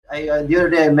the other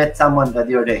day I met someone that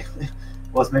the other day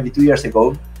was maybe 2 years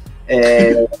ago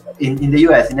in the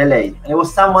US, in LA. And it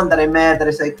was someone that I met that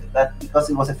is like that because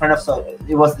it was a friend of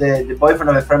it was the boyfriend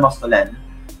of a friend of Solen.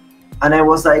 And I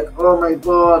was like, oh my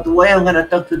God, why I'm gonna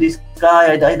talk to this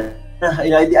guy? I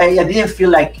didn't feel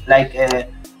like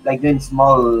doing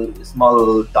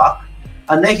small talk.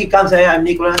 And then he comes, hey, I'm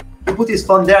Nicolas. He put his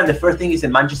phone there, and the first thing is a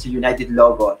Manchester United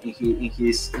logo in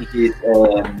his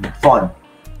phone.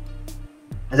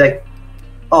 I was like,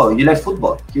 oh, you like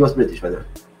football? He was British, by the way.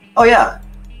 Oh yeah.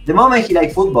 The moment he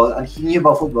liked football and he knew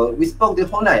about football, we spoke the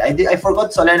whole night. I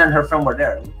forgot Solen and her friend were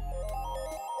there.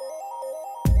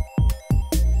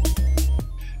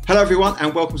 Hello everyone,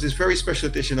 and welcome to this very special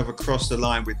edition of Across the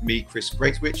Line with me, Chris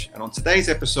Greatwich. And on today's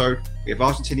episode, we have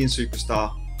Argentinian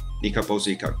superstar Nico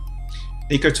Bolzico.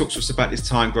 Nico talks to us about his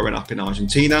time growing up in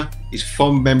Argentina, his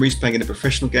fond memories playing in a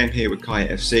professional game here with Kaya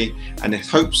FC, and his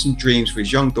hopes and dreams for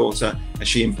his young daughter as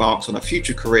she embarks on a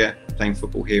future career playing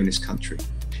football here in this country.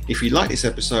 If you like this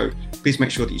episode, please make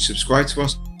sure that you subscribe to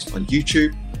us on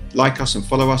YouTube, like us and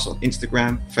follow us on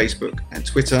Instagram, Facebook and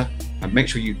Twitter, and make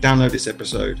sure you download this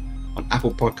episode on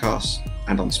Apple Podcasts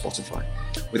and on Spotify.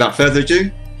 Without further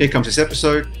ado, here comes this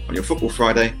episode on your Football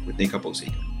Friday with Nico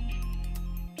Bolzico.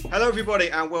 Hello everybody,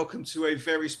 and welcome to a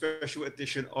very special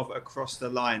edition of Across the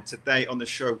Line. Today on the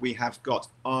show we have got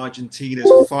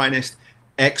Argentina's finest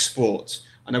export.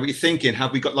 I know what you're thinking,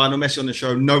 have we got Lionel Messi on the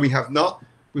show? No, we have not.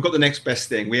 We've got the next best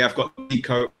thing. We have got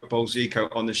Nico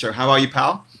Bolzico on the show. How are you,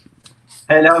 pal?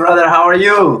 Hello, brother. How are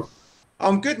you?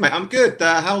 I'm good, mate. I'm good.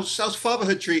 How's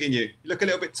fatherhood treating you? You look a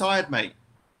little bit tired, mate.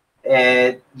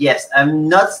 Yes, I'm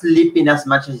not sleeping as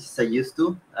much as I used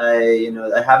to.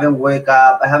 I haven't woke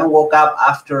up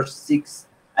after 6.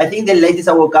 I think the latest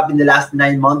I woke up in the last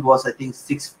 9 months was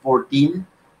 6:14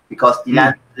 because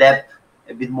Dylan slept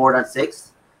a bit more than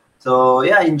 6. So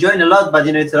yeah, enjoying a lot, but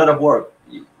it's a lot of work.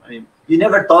 You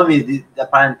never told me the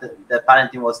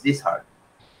parenting was this hard.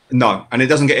 No, and it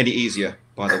doesn't get any easier,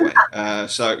 by the way.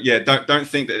 So yeah, don't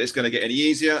think that it's going to get any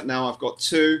easier. Now I've got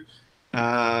 2.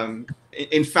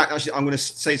 In fact, actually, I'm going to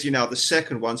say to you now, the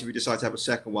second one, so if you decide to have a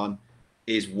second one,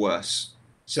 is worse.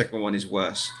 Second one is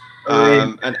worse.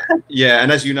 And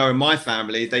as you know, in my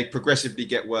family, they progressively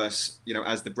get worse,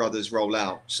 as the brothers roll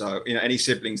out. So, any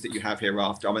siblings that you have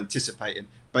hereafter, I'm anticipating,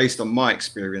 based on my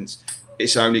experience,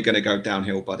 it's only going to go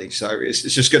downhill, buddy. So it's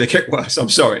just going to get worse. I'm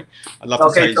sorry. I'd love to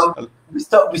say. So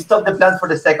we stop the plans for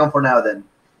the second for now, then.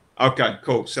 Okay,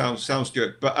 cool. Sounds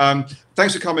good. But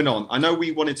thanks for coming on. I know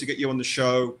we wanted to get you on the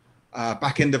show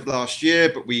back end of last year,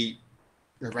 but we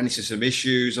ran into some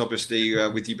issues, obviously,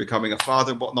 with you becoming a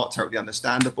father and whatnot. Totally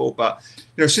understandable. But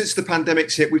since the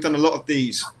pandemic's hit, we've done a lot of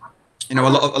these. A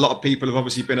lot of people have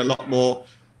obviously been a lot more.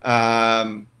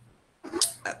 Have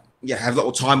a lot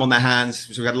of time on their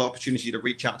hands. So we had a lot of opportunity to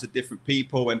reach out to different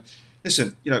people. And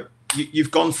listen,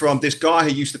 you've gone from this guy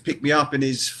who used to pick me up in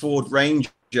his Ford Ranger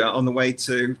on the way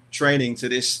to training to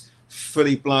this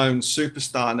fully blown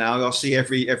superstar now. I'll see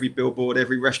every billboard,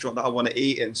 every restaurant that I want to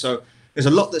eat in. So there's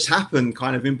a lot that's happened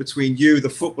kind of in between you, the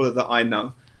footballer that I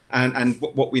know, and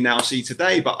what we now see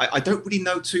today. But I don't really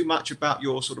know too much about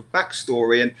your sort of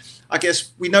backstory. And I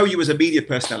guess we know you as a media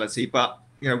personality, but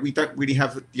we don't really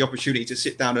have the opportunity to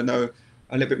sit down and know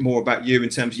a little bit more about you in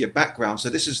terms of your background. So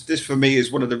this for me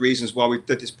is one of the reasons why we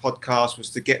did this podcast, was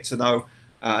to get to know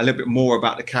a little bit more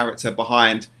about the character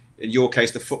behind, in your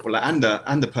case, the footballer and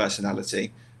the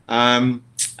personality, and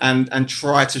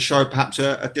try to show perhaps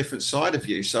a different side of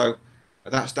you. So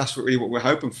that's really what we're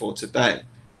hoping for today.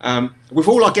 With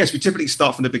all our guests, we typically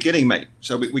start from the beginning, mate.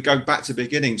 So we go back to the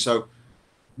beginning. So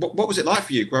what was it like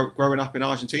for you growing up in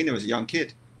Argentina as a young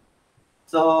kid?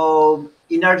 So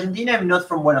in Argentina, I'm not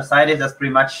from Buenos Aires. That's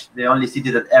pretty much the only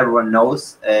city that everyone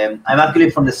knows. I'm actually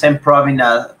from the same province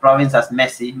as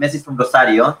Messi. Messi's from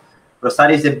Rosario.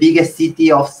 Rosario is the biggest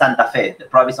city of Santa Fe, the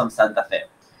province of Santa Fe.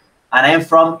 And I am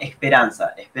from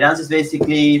Esperanza. Esperanza is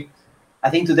basically, I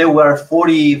think today we're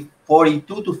 42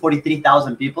 to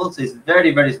 43,000 people. So it's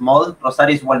very, very small.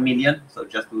 Rosario is 1 million. So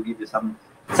just to give you some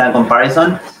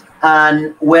comparison.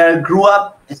 And where I grew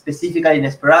up, specifically in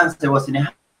Esperanza, was in a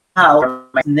house where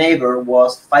my neighbor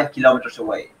was 5 kilometers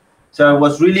away. So I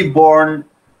was really born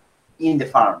in the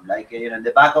farm. Like, in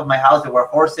the back of my house, there were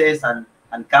horses and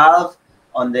cows.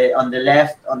 On the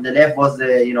left was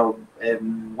the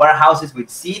warehouses with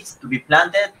seeds to be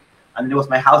planted, and there was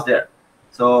my house there.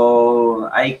 So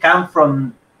I come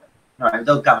from, no, I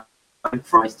don't come. I'm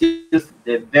from still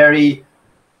the very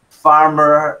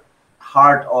farmer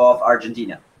heart of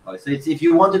Argentina. So it's, if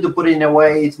you wanted to put it in a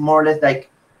way, it's more or less like,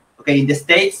 okay, in the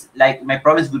States, like my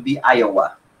province would be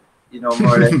Iowa,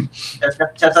 more or less.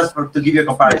 just to give you a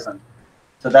comparison.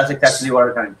 So that's exactly where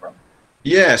we're coming from.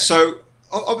 Yeah. So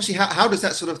obviously, how does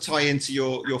that sort of tie into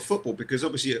your football? Because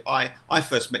obviously, I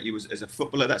first met you as a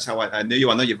footballer. That's how I knew you.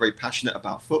 I know you're very passionate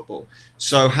about football.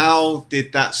 So how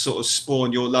did that sort of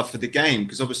spawn your love for the game?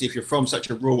 Because obviously, if you're from such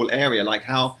a rural area, like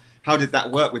how did that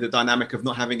work with the dynamic of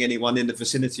not having anyone in the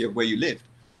vicinity of where you lived?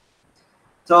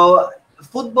 So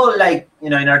football, like,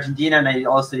 in Argentina, and I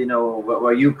also,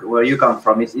 where you come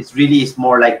from, it's really, it's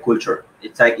more like culture.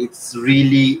 It's like, it's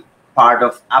really part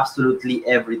of absolutely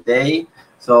every day.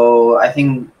 So I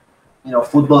think,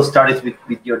 football started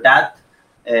with your dad,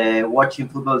 watching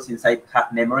football since I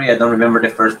have memory. I don't remember the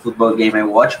first football game I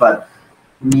watched, but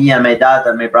me and my dad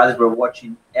and my brothers were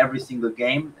watching every single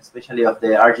game, especially of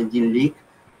the Argentine league.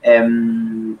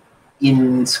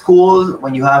 In school,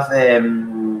 when you have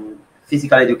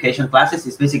physical education classes,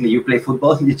 it's basically you play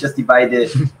football. You just divide the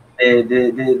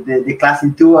class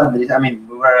in two, and we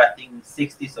were, I think,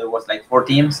 60, so it was like 4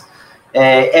 teams.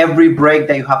 Every break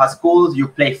that you have at school, you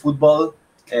play football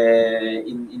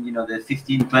in the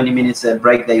 15-20 minutes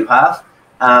break that you have,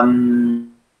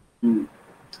 and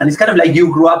it's kind of like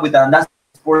you grew up with that. And that's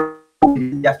sport.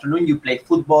 In the afternoon, you play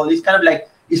football. It's kind of like,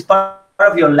 it's part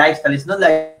of your lifestyle. It's not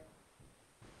like,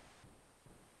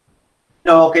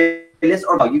 okay, let's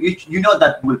organize. You know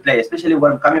that we'll play, especially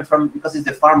where I'm coming from, because it's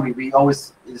the farm. We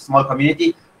always, it's a small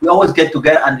community, we always get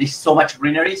together, and there's so much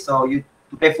greenery. So to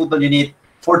play football, you need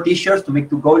 4 t-shirts to make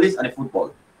 2 goalies and a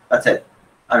football. That's it.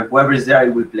 And whoever is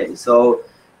there, will play. So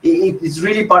it's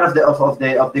really part of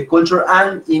the culture.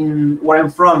 And in where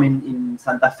I'm from, in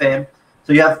Santa Fe,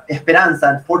 so you have Esperanza,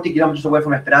 and 40 kilometers away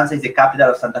from Esperanza is the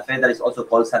capital of Santa Fe, that is also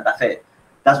called Santa Fe.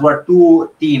 That's where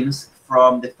 2 teams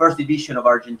from the first division of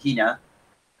Argentina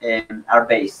are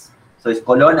based. So it's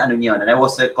Colón and Unión, and I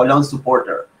was a Colón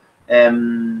supporter.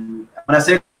 When I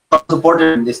say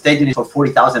supporter, in the stadium is for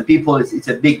 40,000 people. It's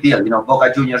a big deal.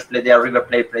 Boca Juniors play there, River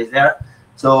Plate plays there.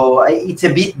 So it's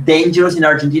a bit dangerous in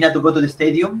Argentina to go to the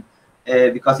stadium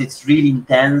because it's really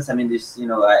intense. I mean,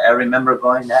 I remember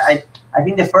going. I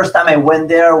think the first time I went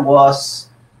there was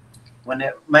when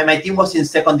my team was in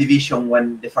 2nd division.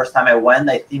 When the first time I went,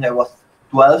 I think I was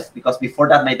 12, because before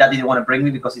that my dad didn't want to bring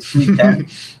me because it's too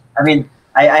intense. I mean,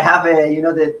 I have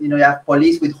you have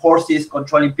police with horses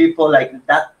controlling people, like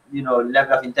that,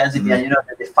 level of intensity, and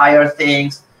the fire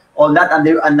things, all that,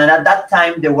 and at that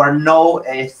time there were no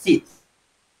seats.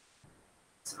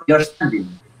 You're standing.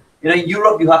 In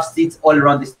Europe you have seats all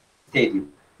around the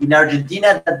stadium. In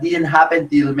Argentina that didn't happen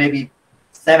till maybe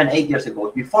 7-8 years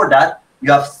ago. Before that,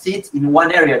 you have seats in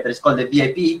one area that is called the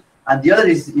VIP, and the other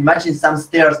is, imagine some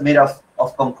stairs made of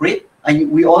concrete,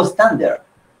 and we all stand there.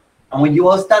 And when you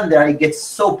all stand there, it gets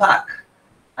so packed,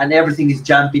 and everything is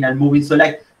jumping and moving. So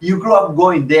like, you grew up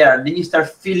going there, and then you start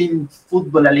feeling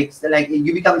football, like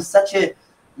you become such a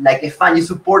fan. You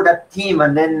support that team,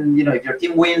 and then if your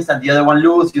team wins and the other one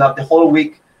loses, you have the whole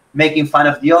week making fun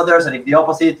of the others, and if the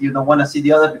opposite, you don't want to see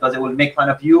the other because they will make fun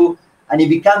of you, and it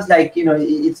becomes like,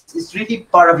 it's really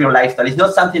part of your lifestyle. It's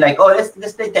not something like, oh,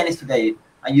 let's play tennis today,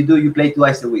 and you play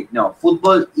twice a week. No,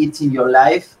 football, it's in your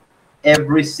life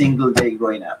every single day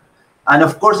growing up. And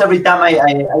of course, every time I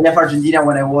left Argentina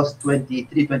when I was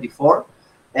 23, 24,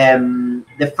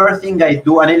 the first thing I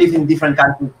do, and I live in different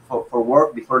countries for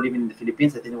work before living in the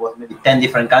Philippines. I think it was maybe 10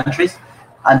 different countries.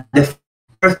 And the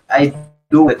first I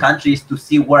do the country is to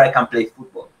see where I can play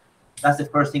football. That's the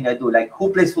first thing I do, like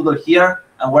who plays football here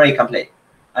and where I can play.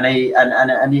 And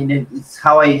it's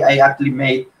how I actually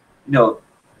made,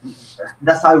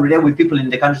 that's how I relate with people in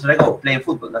the countries that I go, playing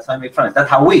football. That's how I make friends. That's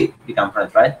how we become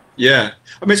friends, right? Yeah.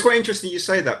 I mean, it's quite interesting you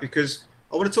say that, because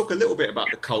I want to talk a little bit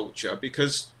about the culture,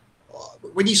 because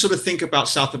when you sort of think about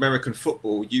South American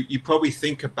football, you probably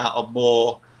think about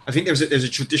I think there's a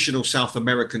traditional South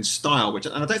American style, and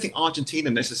I don't think Argentina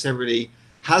necessarily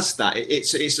has that.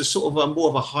 It's a sort of more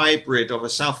of a hybrid of a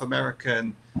South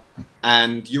American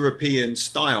and European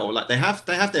style. Like they have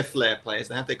their flair players,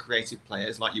 they have their creative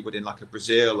players, like you would in like a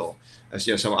Brazil or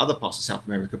some other parts of South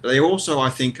America. But they also, I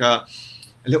think, are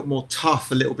a little more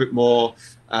tough, a little bit more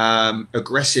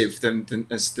aggressive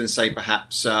than say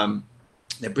perhaps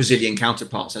their Brazilian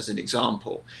counterparts, as an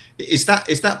example. Is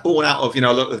that born out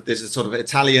of there's a sort of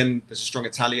there's a strong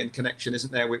Italian connection,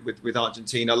 isn't there, with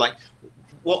Argentina? Like,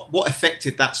 what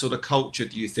affected that sort of culture,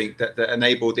 do you think, that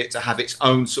enabled it to have its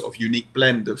own sort of unique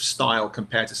blend of style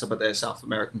compared to some of their South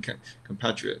American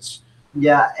compatriots?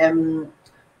 Yeah,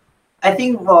 I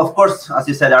think, well, of course, as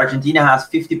you said, Argentina has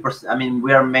 50%. I mean,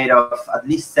 we are made of at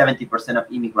least 70%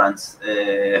 of immigrants,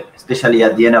 especially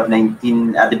at the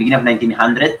beginning of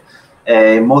 1900.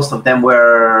 Most of them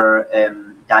were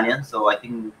Italian. So I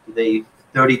think today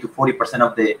 30 to 40%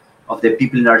 of the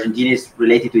people in Argentina is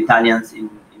related to Italians in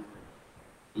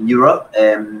in Europe.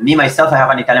 Me myself, I have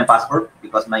an Italian passport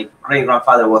because my great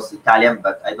grandfather was Italian,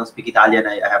 but I don't speak Italian.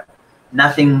 I have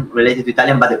nothing related to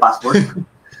Italian but the passport.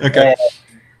 Okay.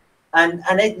 And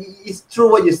it's true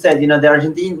what you said. You know,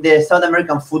 the South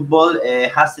American football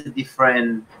has a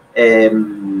different,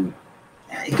 it's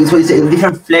a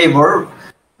different flavor.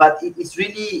 But it's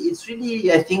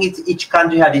really, I think each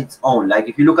country had its own. Like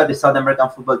if you look at the South American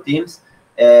football teams,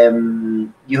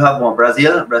 you have one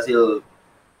Brazil,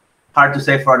 hard to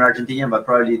say for an Argentinian, but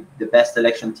probably the best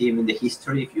selection team in the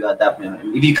history. If you adapt,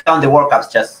 if you count the World Cups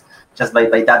just by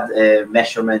that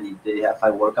measurement, they have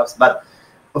 5 World Cups. But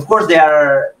of course,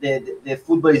 the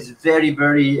football is very,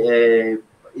 very,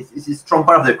 it's a strong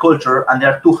part of their culture, and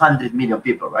there are 200 million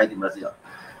people, right, in Brazil.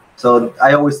 So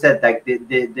I always said, like,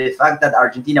 the fact that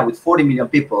Argentina with 40 million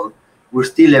people, we're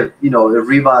still a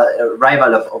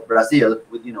rival of Brazil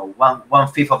with one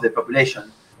fifth of the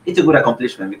population. It's a good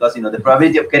accomplishment because the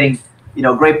probability of getting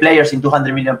great players in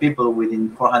 200 million people within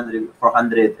 200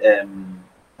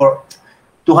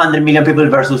 million people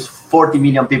versus 40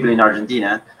 million people in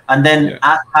Argentina, and then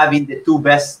us having the 2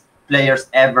 best players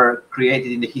ever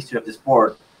created in the history of the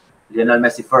sport, Lionel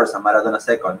Messi first and Maradona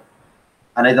second.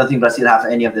 And I don't think Brazil have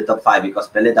any of the top 5 because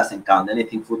Pelé doesn't count.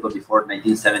 Anything football before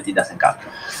 1970 doesn't count.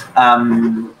 A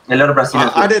lot of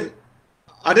Brazilians. I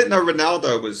didn't know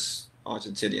Ronaldo was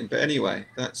Argentinian, but anyway,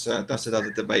 that's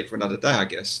another debate for another day, I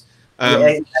guess.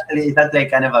 Yeah, exactly. I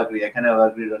kind of agree.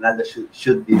 Ronaldo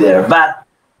should be there,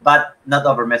 but not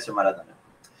over Messi or Maradona.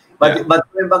 But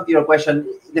going back to your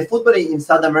question, the football in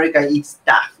South America, it's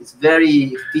tough. It's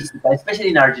very physical, especially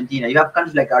in Argentina. You have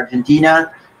countries like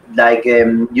Argentina, like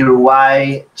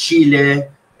Uruguay, Chile,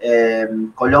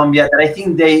 Colombia, that I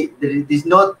think there's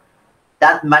not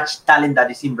that much talent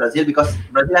that is in Brazil, because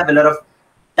Brazil have a lot of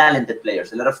talented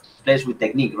players, a lot of players with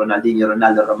technique, Ronaldinho,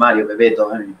 Ronaldo, Romario,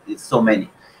 Bebeto, and it's so many.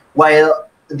 While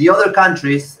the other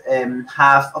countries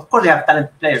have, of course, they have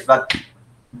talented players, but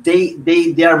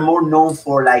they are more known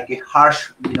for like a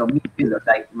harsh, midfielder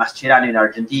like Mascherano in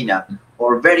Argentina,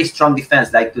 or very strong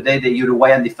defense, like today the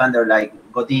Uruguayan defender like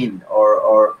Godin,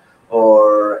 or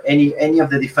any of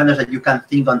the defenders that you can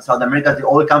think on South America. They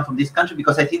all come from this country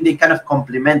because I think they kind of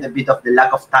complement a bit of the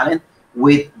lack of talent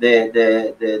with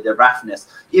the roughness.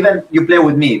 Even you play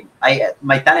with me,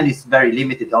 my talent is very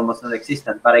limited, almost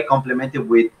non-existent, but I complement it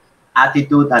with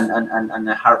attitude and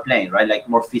a hard playing, right? Like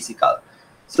more physical.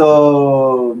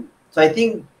 So I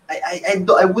think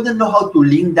I wouldn't know how to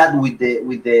link that with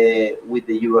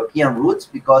the European roots,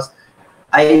 because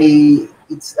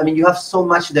you have so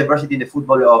much diversity in the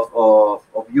football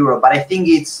of Europe, but I think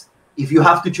it's, if you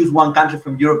have to choose one country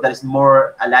from Europe that is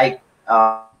more alike,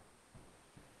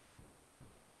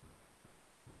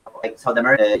 like South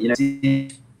America,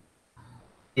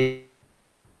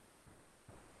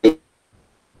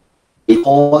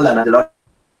 all and a lot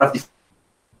of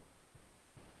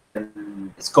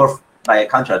score by a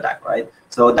counterattack, right?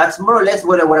 So that's more or less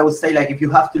what I would say. Like, if you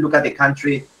have to look at the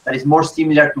country that is more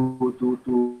similar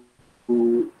to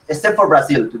except for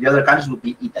Brazil, to the other countries, would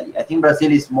be Italy. I think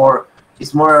Brazil is more,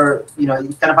 it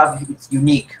kind of has its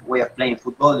unique way of playing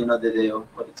football.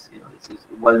 It's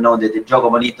well known, the jogo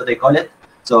bonito they call it.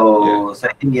 So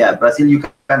I think Brazil, you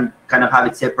can kind of have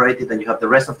it separated, and you have the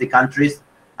rest of the countries,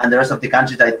 and the rest of the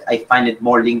countries I find it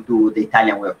more linked to the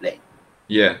Italian way of playing.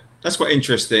 Yeah. That's quite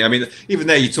interesting. I mean, even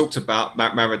there you talked about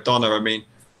Maradona. I mean,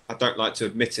 I don't like to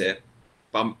admit it,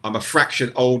 but I'm a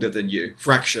fraction older than you.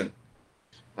 Fraction.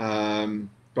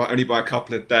 But only by a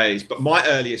couple of days. But my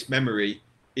earliest memory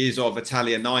is of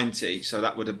Italia 90. So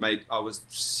that would have made, I was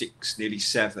 6, nearly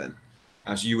 7,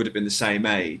 as you would have been the same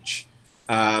age.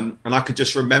 And I could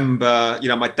just remember,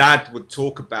 my dad would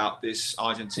talk about this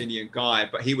Argentinian guy,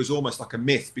 but he was almost like a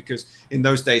myth, because in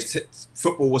those days,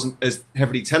 football wasn't as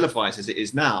heavily televised as it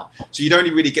is now. So you'd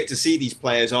only really get to see these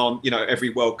players on,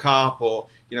 every World Cup, or,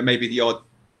 maybe the odd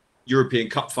European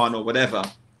Cup final or whatever.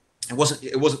 It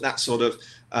wasn't that sort of,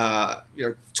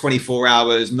 24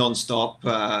 hours non-stop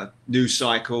news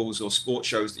cycles or sports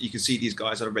shows that you can see these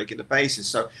guys on a regular basis.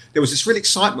 So there was this real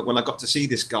excitement when I got to see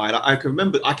this guy. I can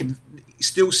remember, I can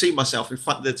still see myself in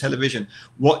front of the television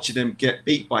watching him get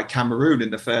beat by Cameroon in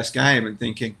the first game and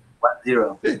thinking,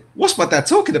 1-0. What's my dad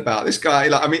talking about? This guy,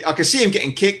 I can see him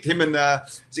getting kicked. Him and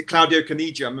is it Claudio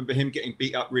Caniggia? I remember him getting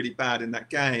beat up really bad in that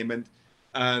game. And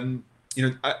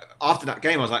after that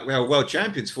game, I was like, well, world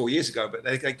champions 4 years ago, but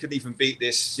they couldn't even beat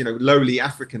this, lowly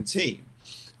African team.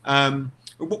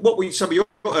 What were some of your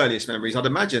earliest memories? I'd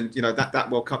imagine, that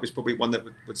World Cup is probably one that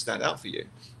would stand out for you.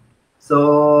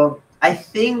 So I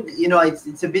think,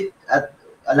 it's a bit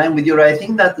aligned with you, right? I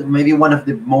think that maybe one of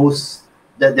the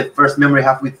first memory I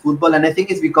have with football, and I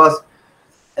think it's because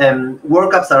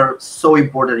World Cups are so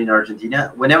important in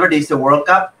Argentina. Whenever there is a World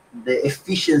Cup, the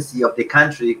efficiency of the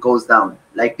country goes down.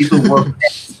 Like people work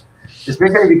less,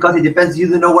 especially because it depends. You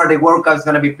don't know where the World Cup is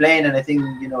going to be playing, and I think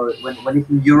when it's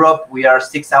in Europe, we are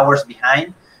 6 hours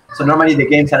behind. So normally the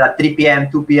games are at 3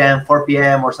 p.m., 2 p.m., 4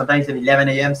 p.m., or sometimes at 11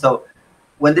 a.m. So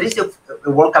when there is a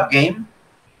World Cup game,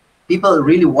 people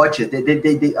really watch it.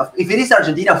 If it is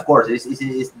Argentina, of course,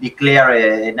 it's declare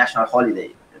a national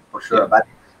holiday for sure. Yeah. But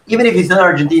even if it's not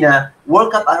Argentina,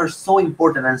 World Cup are so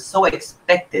important and so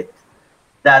expected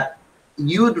that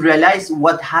you'd realize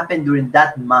what happened during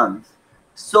that month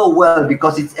so well,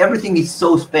 because everything is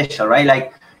so special, right?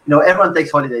 Like, everyone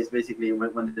takes holidays basically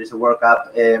when there's a World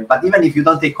Cup. But even if you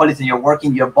don't take holidays and you're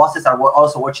working, your bosses are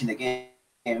also watching the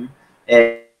game.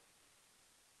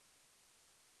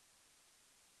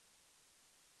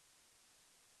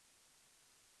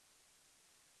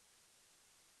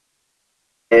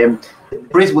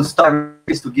 Greece would start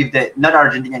to give the not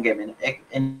Argentinian game,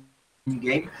 any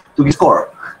game to be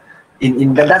score.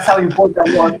 That's how important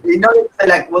it was.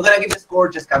 Like, we're gonna give a score,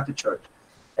 just come to church.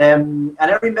 And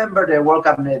I remember the World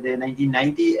Cup, the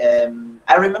 1990.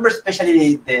 I remember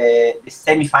especially the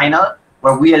semi-final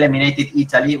where we eliminated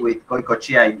Italy with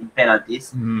Goycochea in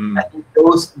penalties. I think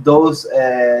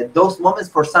those moments,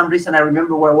 for some reason, I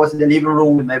remember where I was in the living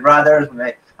room with my brothers,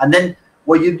 and then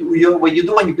what you do when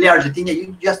you play Argentina,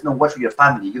 you just don't watch with your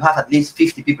family. You have at least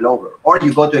 50 people over, or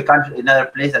you go to another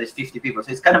place that is 50 people.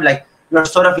 So it's kind of like you're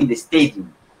sort of in the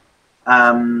stadium.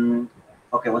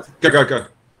 Okay, one second. Go.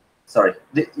 Sorry.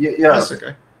 That's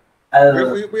okay.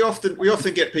 We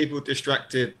often get people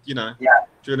distracted,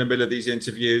 during the middle of these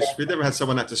interviews. We've never had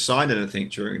someone have to sign anything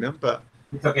during them, but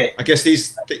it's okay. I guess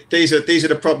these are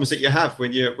the problems that you have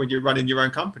when you're running your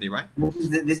own company, right?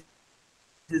 This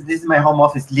is my home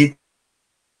office.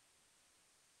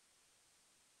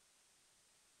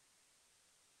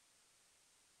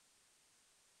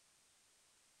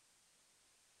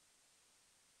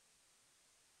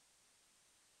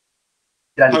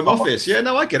 Home office, yeah,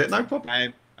 no, I get it, no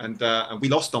problem. And we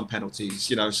lost on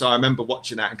penalties, so I remember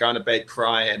watching that and going to bed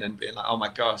crying and being like, oh my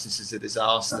gosh, this is a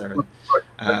disaster.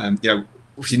 And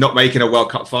obviously not making a World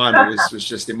Cup final was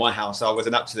just, in my house, was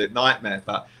an absolute nightmare.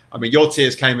 But I mean, your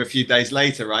tears came a few days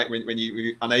later, right, when you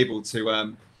were unable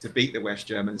to beat the West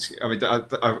Germans. I mean,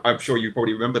 I'm sure you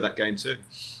probably remember that game too.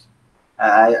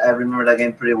 I remember that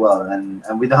game pretty well, and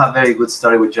we don't have very good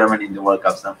story with Germany in the World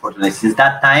Cups, unfortunately. Since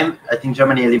that time, I think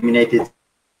Germany eliminated.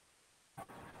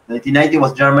 1990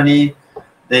 was Germany.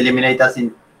 They eliminated us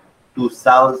in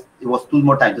 2000. It was two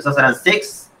more times.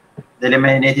 2006, they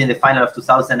eliminated in the final of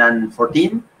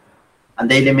 2014, and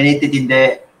they eliminated in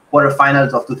the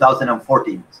quarterfinals of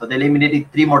 2014. So they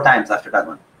eliminated 3 more times after that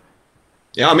one.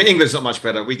 Yeah, I mean, England's not much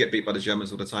better. We get beat by the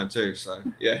Germans all the time too. So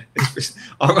yeah,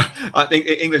 I think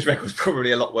England's record is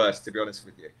probably a lot worse, to be honest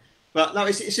with you. But no,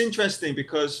 it's interesting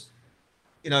because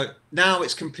now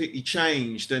it's completely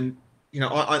changed, and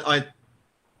I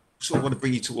sort of want to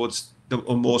bring you towards the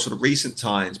more sort of recent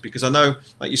times, because I know,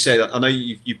 like you said, I know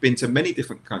you've been to many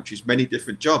different countries, many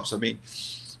different jobs. I mean,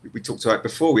 we talked about it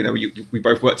before. We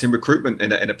both worked in recruitment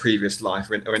in a previous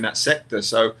life or in that sector.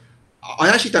 So I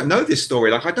actually don't know this story.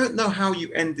 Like, I don't know how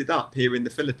you ended up here in the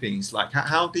Philippines. Like,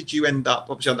 how did you end up?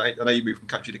 Obviously, I know you moved from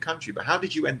country to country, but how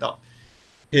did you end up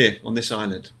here on this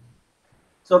island?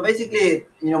 So basically,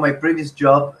 my previous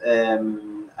job,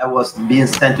 I was being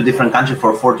sent to different countries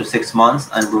for 4 to 6 months,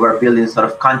 and we were building sort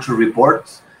of country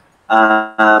reports.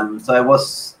 So I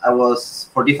was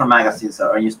for different magazines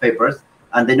or newspapers,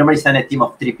 and they normally send a team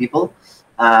of 3 people.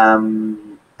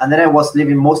 And then I was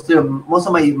living most of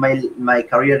my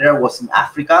career there was in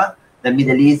Africa, the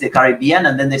Middle East, the Caribbean,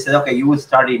 and then they said, okay, you will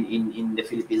start in the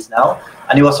Philippines now.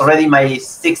 And it was already my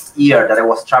 6th year that I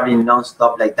was traveling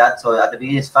nonstop like that. So at the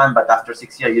beginning it's fun, but after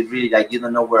 6 years, you really you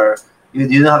don't know where.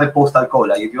 You don't have a postal code.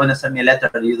 Like, if you want to send me a letter,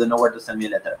 you don't know where to send me a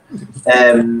letter.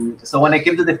 So when I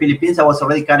came to the Philippines, I was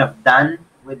already kind of done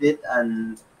with it,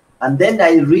 and then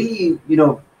I really,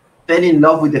 fell in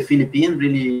love with the Philippines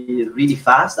really, really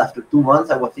fast. After 2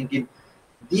 months, I was thinking,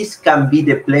 this can be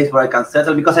the place where I can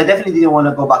settle, because I definitely didn't want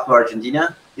to go back to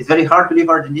Argentina. It's very hard to leave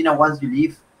Argentina once you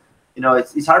leave.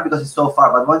 It's hard because it's so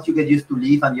far, but once you get used to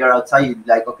leave and you're outside, you're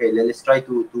like, okay, let's try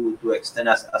to extend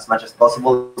as much as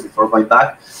possible before going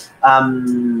back.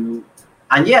 And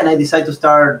I decided to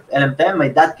start LM10. My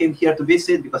dad came here to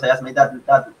visit because I asked my dad,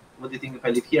 what do you think if I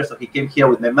live here? So he came here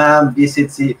with my mom,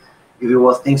 visit, see if it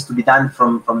was things to be done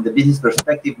from the business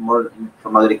perspective, more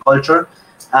from agriculture.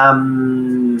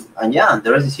 And the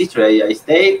rest is history. I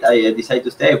stayed. I decided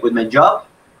to stay with my job.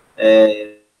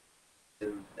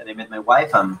 And I met my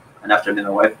wife, and And after I met my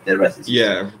wife, the rest is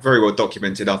very well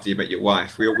documented. After you met your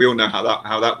wife, we all know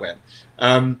how that went.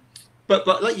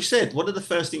 But like you said, one of the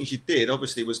first things you did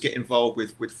obviously was get involved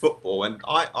with football. And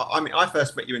I mean, I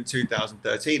first met you in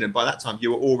 2013, and by that time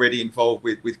you were already involved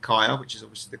with Kaya, which is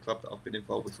obviously the club that I've been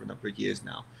involved with for a number of years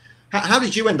now. How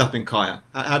did you end up in Kaya?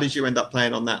 How did you end up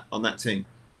playing on that team?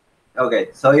 Okay,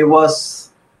 so it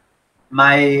was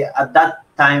my at that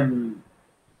time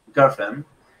girlfriend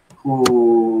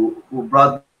who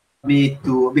brought me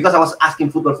to, because I was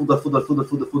asking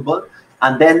football,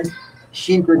 and then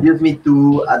she introduced me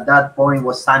to, at that point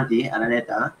was Santi and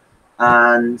Aneta,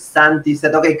 and Santi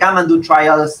said, okay, come and do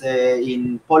trials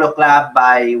in Polo Club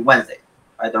by Wednesday.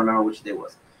 I don't remember which day it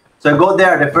was. So I go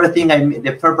there. The first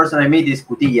person I meet is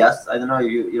Cutillas. I don't know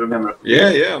if you remember.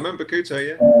 Cutillas. Yeah, I remember Cuto.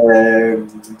 Yeah.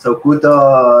 So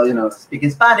Cuto, speaking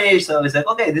Spanish. So it's like,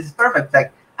 okay, this is perfect.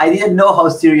 Like, I didn't know how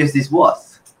serious this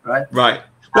was, right? Right.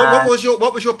 What was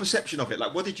your perception of it?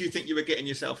 Like, what did you think you were getting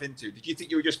yourself into? Did you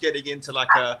think you were just getting into like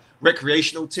a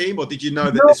recreational team, or did you know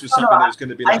that this was something that was going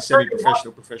to be like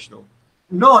semi-professional, professional?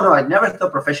 No, I never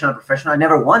thought professional. I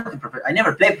never wanted I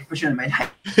never played professional in my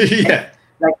life. Yeah.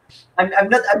 Like, I'm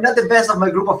not the best of my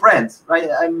group of friends, right?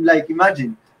 I'm like,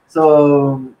 imagine.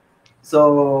 So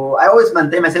I always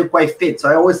maintain myself quite fit. So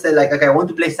I always say like, okay, I want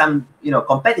to play some,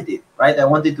 competitive, right? I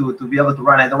wanted to be able to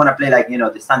run. I don't want to play like,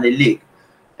 the Sunday league.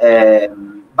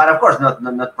 But of course,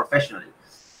 not professionally.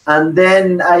 And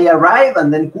then I arrived,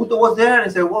 and then Cuto was there, and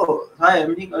I said, "Whoa, hi,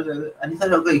 I'm Nico." And he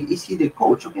said, "Okay, is he the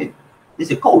coach? Okay,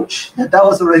 he's a coach." That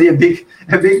was already a big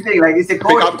thing. Like, he's a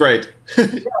coach. Big upgrade.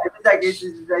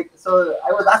 It's like. So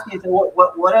I was asking him,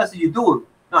 "What else do you do?"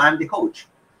 No, I'm the coach.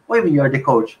 What do you mean you're the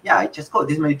coach? Yeah, I just coach.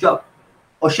 This is my job.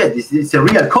 Oh shit, this is a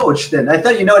real coach. Then I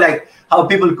thought, like how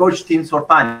people coach teams for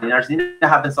fun. In Argentina, it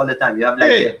happens all the time. You have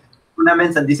like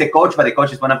tournaments, and this is a coach, but the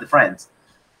coach is one of the friends.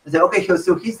 I said, okay,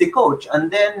 so he's the coach, and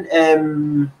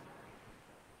then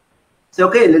so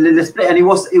okay, let's play. And it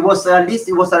was at least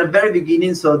it was at the very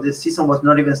beginning, so the season was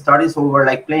not even starting. So we were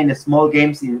like playing small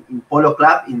games in Polo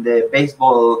Club in the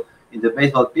baseball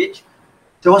pitch.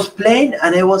 So I was playing,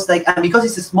 and it was like, and because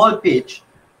it's a small pitch,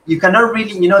 you cannot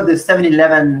really,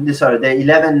 the the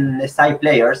 11 side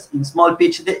players in small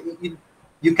pitch,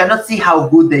 you cannot see how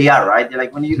good they are, right? They're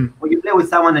like when you play with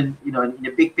someone in a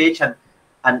big pitch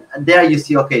and there you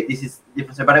see, okay, this is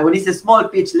different. But when it's a small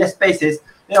pitch, less spaces,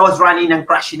 I was running and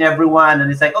crashing everyone,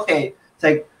 and it's like, okay, it's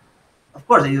like, of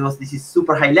course this is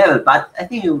super high level, but I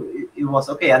think it was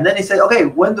okay. And then he said, okay,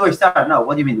 when do I start? No,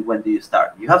 what do you mean when do you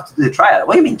start? You have to do the trial.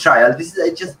 What do you mean trial? This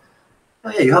is just, oh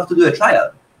yeah, you have to do a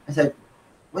trial. I said,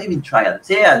 what do you mean trial? I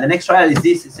said, yeah, the next trial is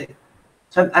this. I said,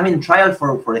 so I'm in trial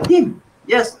for a team.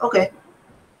 Yes, okay.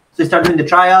 So I started doing the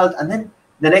trial, and then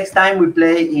the next time we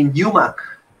play in UMAC,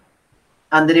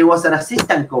 and then it was an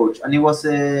assistant coach, and there were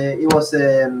the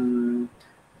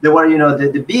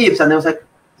beeps, and I was like,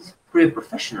 this is pretty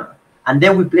professional. And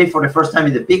then we played for the first time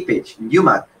in the big pitch in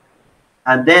UMAC,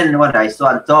 and then I saw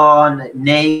Anton,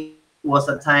 Nate was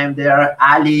a time there,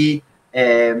 Ali.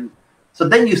 So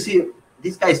then you see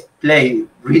these guys really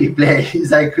play.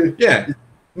 It's like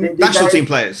national team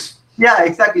players. Yeah,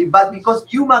 exactly. But because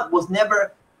UMAC was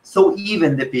never so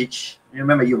even the pitch, you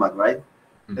remember UMAC, right?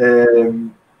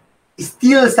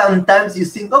 Still sometimes you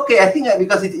think, okay, I think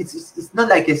because it's not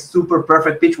like a super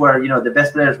perfect pitch where the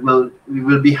best players will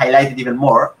be highlighted even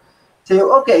more.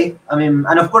 So okay, I mean,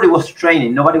 and of course it was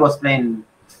training. Nobody was playing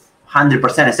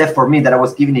 100% except for me, that I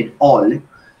was giving it all.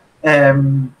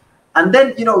 And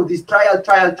then this trial,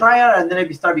 and then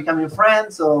we start becoming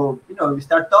friends. So we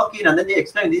start talking, and then they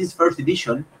explain this is first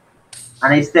division,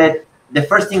 and I said the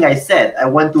first thing I said, I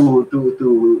went to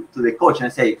the coach and I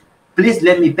say, please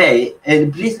let me pay,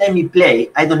 and please let me play.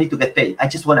 I don't need to get paid. I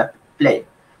just want to play.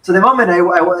 So the moment I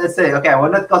want to say, okay, I will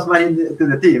not cost money to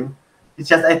the team. It's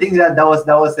just, I think that was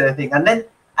the thing. And then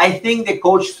I think the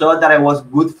coach saw that I was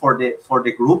good for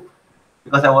the group,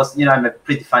 because I was, I'm a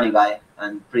pretty funny guy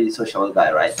and pretty sociable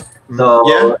guy, right?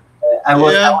 So I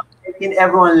was making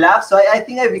everyone laugh. So I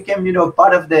think I became,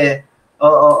 part of the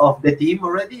team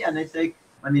already. And I say,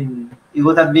 I mean, it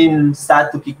would have been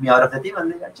sad to kick me out of the team,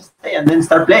 and then I just stay and then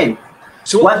start playing.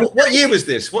 So what year was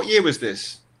this? So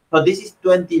this is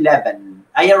 2011.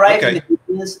 I arrived in the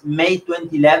Philippines May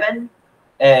 2011,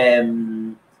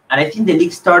 and I think the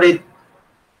league started.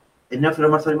 If I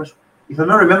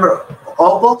don't remember,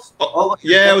 August.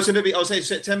 Yeah, it was going to be. I was saying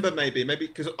September, maybe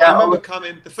because I remember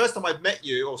coming. The first time I met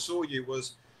you or saw you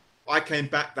was I came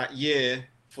back that year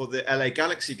for the LA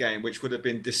Galaxy game, which would have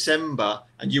been December,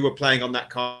 and you were playing on that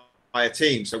Kaya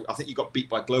team. So I think you got beat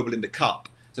by Global in the Cup.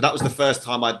 So that was the first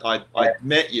time I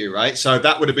met you, right? So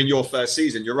that would have been your first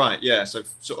season. You're right. Yeah. So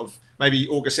sort of maybe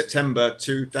August, September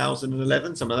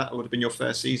 2011, something like that would have been your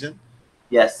first season.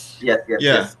 Yes. Yeah.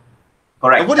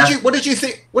 Correct. And what did you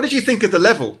think? What did you think of the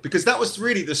level? Because that was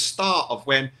really the start of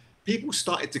when people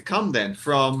started to come then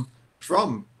from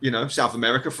South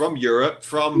America, from Europe,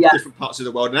 from different parts of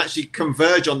the world, and actually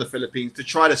converge on the Philippines to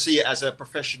try to see it as a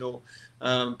professional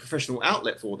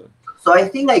outlet for them. So I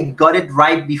think I got it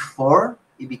right before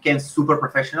it became super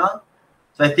professional.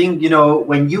 So I think,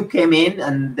 when you came in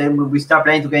and then when we started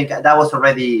playing together, that was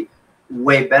already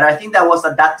way better. I think that was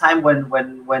at that time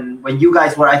when you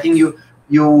guys were, I think you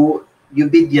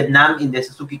beat Vietnam in the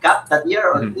Suzuki Cup that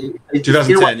year. Mm-hmm.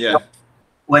 2010, yeah.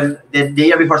 When the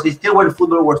year before, so still when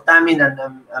football was timing and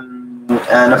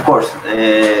of course,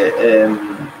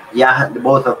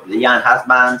 both of the young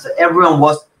husbands, everyone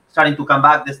was starting to come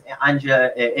back. This Angel,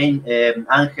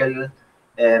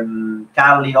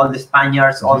 Carly, all the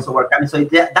Spaniards also were coming. So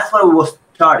that's what we was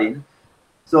starting.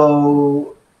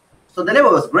 So the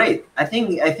level was great. I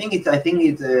think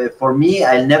it's for me.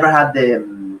 I never had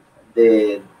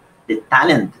the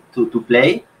talent to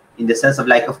play, in the sense of,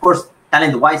 like, of course,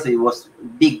 talent-wise, it was a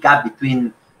big gap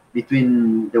between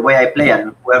the way I play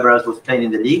and whoever else was playing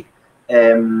in the league.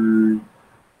 And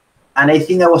I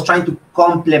think I was trying to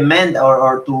complement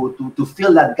or to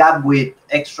fill that gap with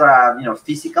extra,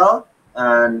 physical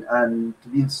and to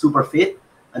be super fit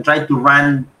and trying to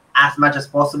run as much as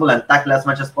possible and tackle as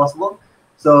much as possible.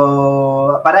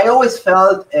 So, but I always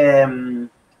felt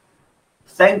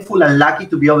thankful and lucky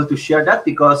to be able to share that,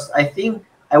 because I think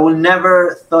I will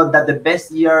never thought that the best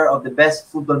year of the best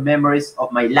football memories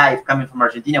of my life coming from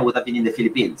Argentina would have been in the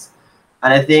Philippines.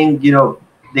 And I think,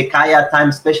 the Kaya time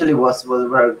especially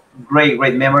were great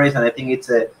memories. And I think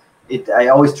I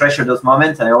always treasure those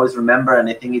moments, and I always remember. And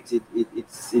I think it's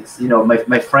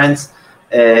my friends,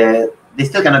 they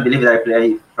still cannot believe that I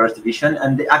play first division.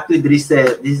 And actually this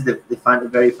is the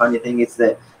very funny thing.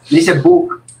 There is a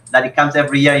book that it comes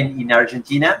every year in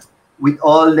Argentina with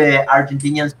all the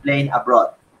Argentinians playing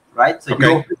abroad, right? So you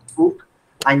open the book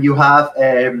and you have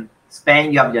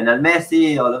Spain, you have Lionel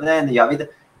Messi, all of them, you have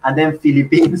it, and then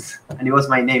Philippines, and it was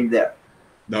my name there.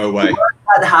 No way. So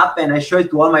when that happened, I showed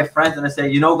it to all my friends, and I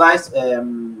said, guys,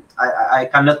 I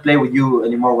cannot play with you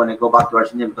anymore when I go back to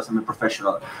Argentina because I'm a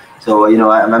professional. So,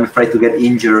 I'm afraid to get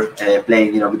injured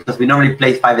playing, because we normally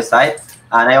play 5-a-side,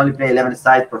 and I only play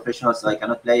 11-a-side professional, so I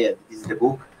cannot play it. This is the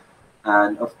book.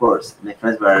 And of course, my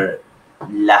friends were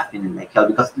laughing like hell,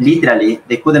 because literally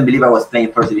they couldn't believe I was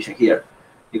playing first division here,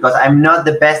 because I'm not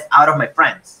the best out of my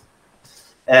friends.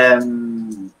 But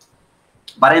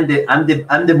I'm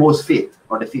the most fit,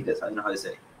 or the fittest. I don't know how to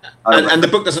say. And the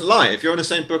book doesn't lie. If you're on the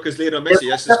same book as Lionel Messi,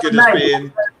 that's as good as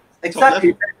being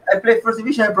exactly. I play first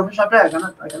division. I'm a professional player. I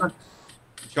cannot.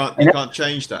 You can't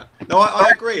change that. No,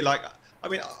 I agree. Like, I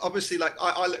mean, obviously, like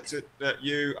I looked at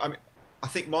you. I mean, I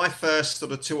think my first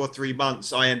sort of 2 or 3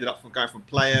 months, I ended up going from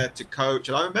player to coach.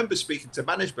 And I remember speaking to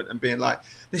management and being like,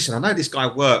 listen, I know this guy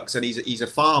works and he's a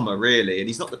farmer, really, and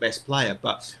he's not the best player,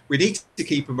 but we need to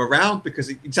keep him around, because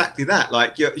exactly that,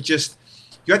 like, you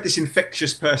had this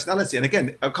infectious personality. And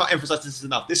again, I can't emphasize this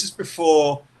enough. This is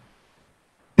before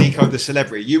Nico the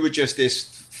Celebrity. You were just this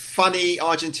funny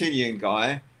Argentinian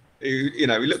guy who, he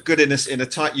looked good in a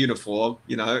tight uniform.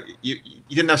 You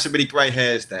didn't have so many grey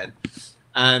hairs then.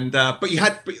 And but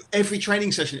every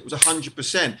training session, it was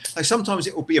 100%. Like, sometimes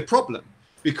it will be a problem,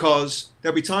 because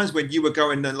there'll be times when you were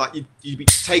going and like you'd be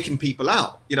taking people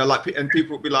out, and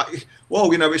people would be like, "Whoa,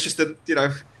 it's just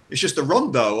a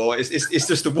rondo, or it's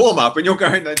just a warm up," and you're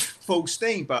going then full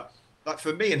steam. But like,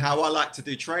 for me and how I like to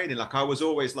do training, like, I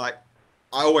always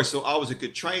thought I was a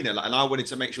good trainer, and I wanted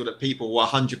to make sure that people were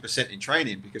 100% in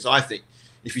training, because I think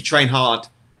if you train hard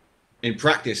in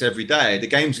practice every day, the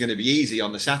game's going to be easy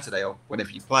on the Saturday or whenever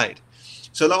you played.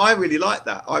 So I really like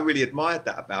that. I really admired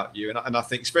that about you. And I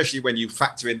think, especially when you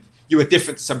factor in, you were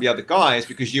different to some of the other guys,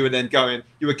 because you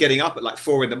were getting up at like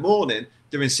 4 a.m,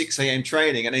 doing 6 a.m.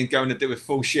 training, and then going to do a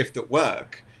full shift at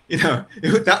work.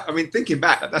 Thinking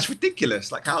back, that's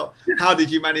ridiculous. Like, how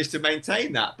did you manage to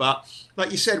maintain that? But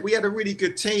like you said, we had a really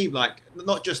good team, like,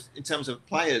 not just in terms of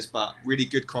players, but really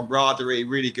good camaraderie,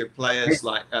 really good players,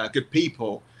 like good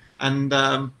people. And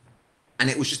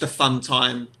it was just a fun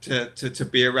time to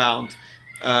be around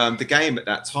the game at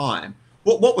that time.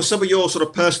 What were some of your sort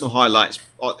of personal highlights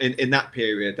in that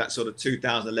period, that sort of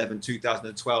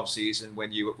 2011-2012 season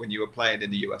when you were playing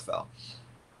in the UFL?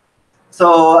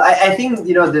 So I think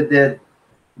the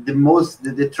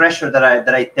treasure that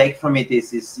I take from it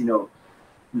is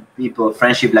people,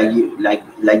 friendship like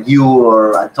you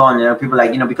or Antonio, people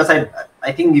like, because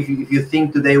I think if you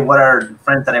think today, what are the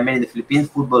friends that I made in the Philippines,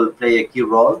 football play a key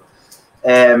role.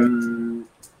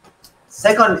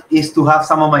 Second is to have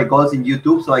some of my goals in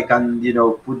YouTube, so I can, you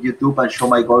know, put YouTube and show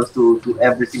my goals to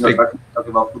every single person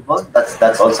talking about football.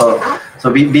 That's also,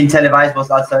 so being televised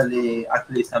was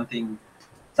actually something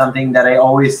that I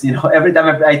always, you know, every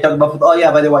time I talk about football. Oh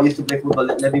yeah, by the way, I used to play football.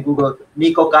 Let me Google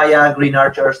Miko Kaya Green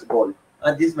Archers goal.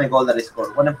 And this is my goal that I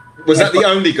scored. Was that the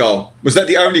only goal? Was that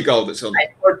the only goal that's on? I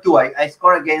scored two. I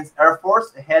scored against Air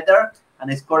Force, a header,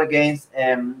 and I scored against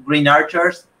Green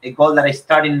Archers, a goal that I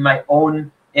started in my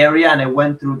own area, and I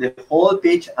went through the whole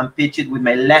pitch and pitched it with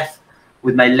my left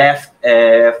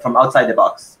from outside the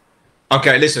box.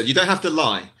 Okay, listen, you don't have to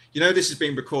lie. You know this is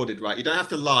being recorded, right? You don't have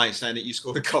to lie saying that you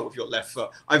scored a goal with your left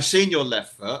foot. I've seen your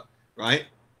left foot, right?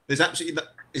 There's absolutely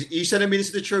you telling me this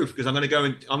is the truth, because I'm going to go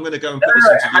and put this into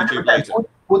YouTube later.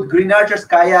 Put Green Archers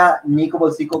Kaya Nico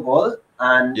Bolsico goal,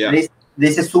 and this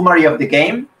is a summary of the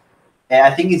game.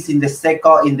 I think it's in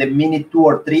the minute 2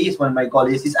 or 3 is when my goal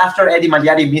is. It's after Eddie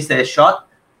Magliari missed a shot.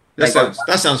 That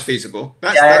sounds feasible.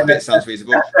 That bit sounds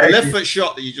feasible. The left foot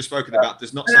shot that you just spoken about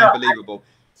does not sound believable.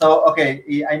 So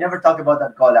okay, I never talked about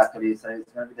that goal actually, so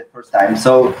it's gonna be the first time.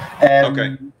 So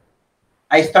okay,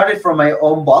 I started from my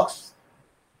own box,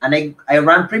 and I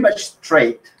ran pretty much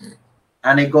straight,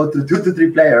 and I go to 2 to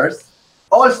 3 players,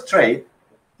 all straight,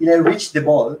 and I reach the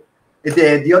ball,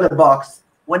 the other box.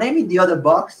 When I'm in the other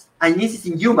box, and this is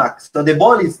in UMAC, so the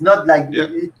ball is not like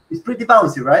it's pretty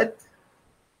bouncy, right?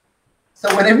 So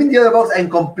when I'm in the other box, I'm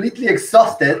completely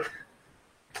exhausted,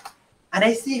 and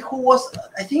I see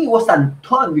I think it was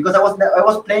Anton, because I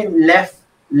was playing left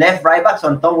right back, so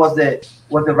Anton was the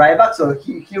right back, so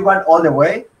he ran all the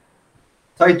way.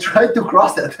 So I tried to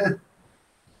cross it. And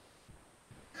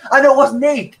it was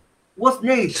Nate.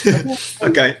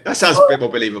 Okay, that sounds a bit more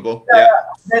believable.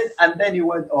 And then he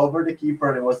went over the keeper,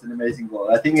 and it was an amazing goal.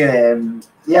 I think,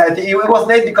 I think it was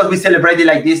Nate, because we celebrated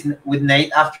like this with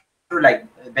Nate after like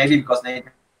a baby, because Nate,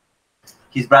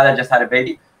 his brother just had a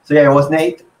baby. So yeah, it was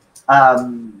Nate.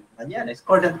 And I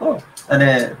scored that goal.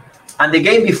 And the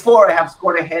game before, I have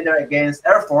scored a header against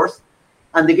Air Force,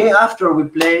 and the game after we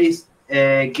played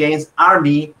against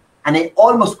Army, and I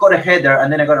almost got a header,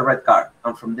 and then I got a red card,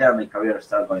 and from there my career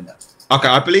started going down. Okay,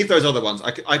 I believe those other ones.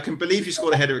 I can believe you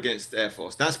scored a header against Air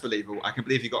Force. That's believable. I can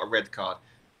believe you got a red card.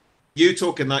 You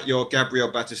talking like you're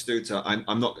Gabriel Batistuta,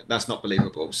 I'm not. That's not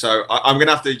believable. So I'm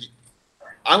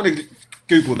gonna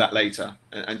Google that later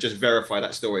and just verify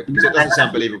that story, because it doesn't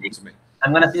sound believable to me.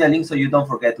 I'm gonna see the link so you don't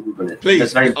forget to Google it.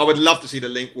 Please, I would love to see the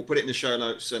link. We'll put it in the show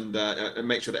notes and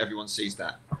make sure that everyone sees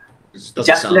that. Just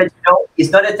to let you know,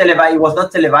 it's not a televised. It was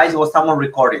not televised. It was someone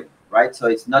recording, right? So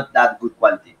it's not that good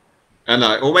quality. I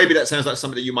know, or maybe that sounds like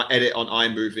something that you might edit on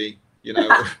iMovie. You know,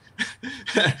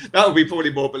 that would be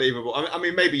probably more believable. I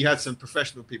mean, maybe you had some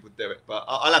professional people do it, but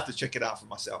I'll have to check it out for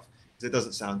myself, because it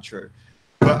doesn't sound true.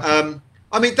 But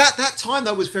I mean, that time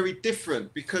though was very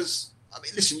different, because I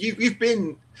mean, listen, you've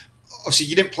been. Obviously,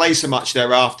 you didn't play so much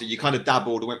thereafter. You kind of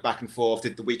dabbled and went back and forth,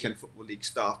 did the weekend football league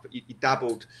stuff, but you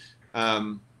dabbled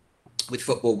with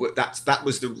football. That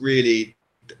was the really,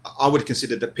 I would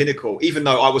consider the pinnacle. Even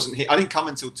though I wasn't here, I didn't come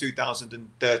until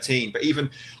 2013. But even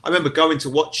I remember going to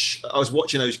watch. I was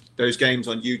watching those games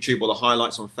on YouTube or the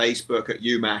highlights on Facebook at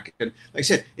UMAC, and like I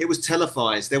said, it was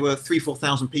televised. There were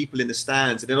 3,000-4,000 people in the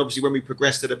stands, and then obviously when we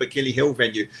progressed to the Bikini Hill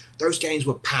venue, those games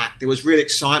were packed. There was real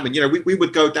excitement. You know, we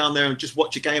would go down there and just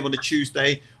watch a game on a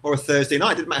Tuesday or a Thursday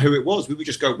night. It didn't matter who it was. We would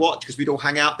just go watch, because we'd all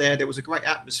hang out there. There was a great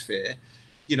atmosphere.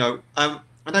 You know,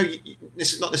 I know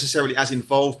this is not necessarily as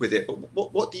involved with it, but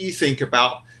what do you think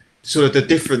about sort of the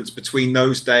difference between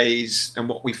those days and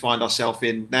what we find ourselves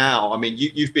in now? I mean,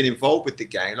 you've been involved with the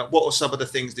game. Like, what are some of the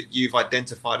things that you've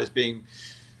identified as being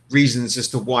reasons as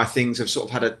to why things have sort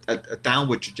of had a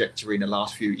downward trajectory in the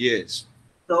last few years?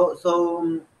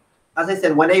 So as I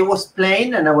said, when I was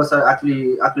playing, and I was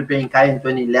actually playing Kaya in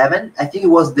 2011, I think it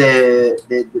was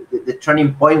the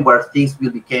turning point where things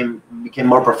became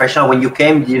more professional. When you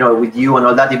came, you know, with you and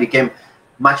all that, it became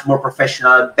much more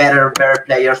professional, better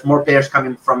players, more players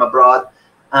coming from abroad,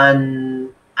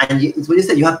 and it's what you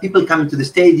said. You have people coming to the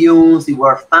stadiums. It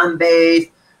were fan base,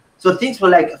 so things were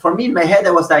like, for me in my head,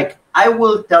 I was like, I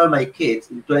will tell my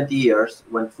kids in 20 years,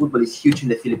 when football is huge in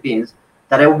the Philippines,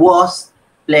 that I was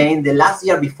playing the last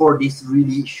year before this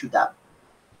really shoot up.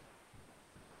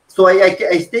 So I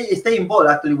stay involved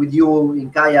actually with you in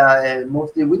Kaya,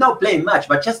 mostly without playing much,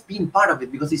 but just being part of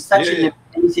it, because it's such an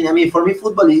amazing. I mean, for me,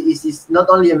 football is not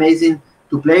only amazing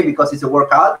to play because it's a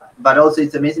workout, but also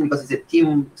it's amazing because it's a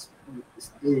team.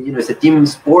 You know, it's a team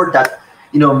sport that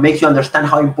makes you understand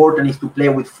how important it is to play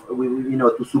with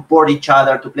to support each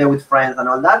other, to play with friends and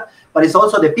all that. But it's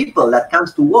also the people that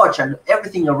comes to watch and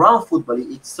everything around football.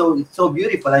 It's so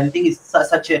beautiful, and I think it's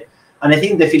and I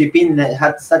think the Philippines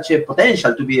had such a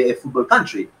potential to be a football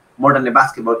country more than a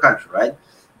basketball country, right?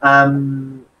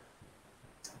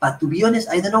 But to be honest,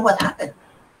 I don't know what happened,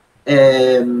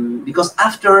 because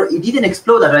after it didn't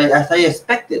explode as I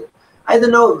expected. I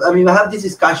don't know. I mean, I have this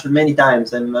discussion many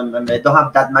times, and I don't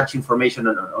have that much information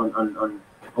on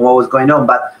what was going on.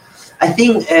 But I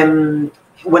think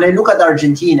when I look at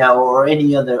Argentina or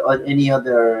any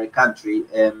other country,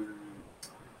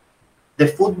 the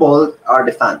football are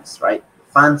the fans, right?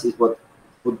 Fans is what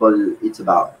football is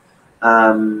about.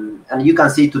 And you can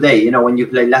see today, when you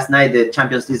play last night the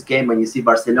Champions League game, when you see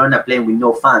Barcelona playing with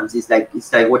no fans, it's like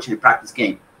watching a practice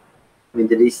game. I mean,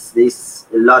 there's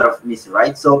a lot of missing,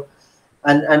 right? So.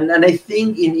 And I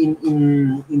think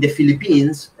in the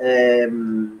Philippines,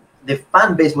 the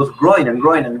fan base was growing and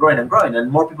growing and growing and growing,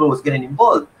 and more people was getting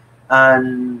involved,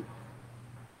 and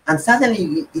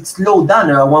suddenly it slowed down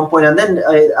at one point. And then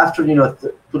after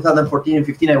 2014 and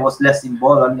 15, I was less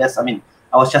involved, unless I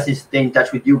was just staying in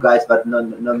touch with you guys, but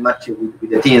not much with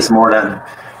the teams more than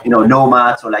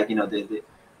Nomads or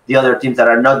the other teams that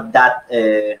are not that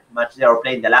much. They are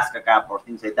playing the Alaska Cup or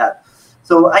things like that.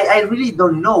 So I really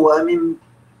don't know. I mean,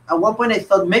 at one point I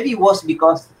thought maybe it was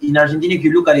because in Argentina, if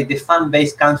you look at it, the fan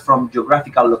base comes from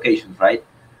geographical locations, right?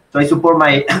 So I support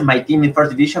my team in first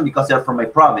division because they're from my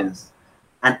province,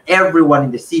 and everyone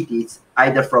in the city is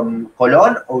either from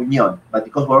Colón or Unión, but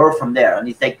because we're all from there, and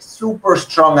it's like super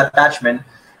strong attachment,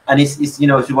 and it's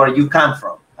where you come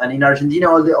from. And in Argentina,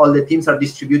 all the teams are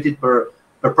distributed per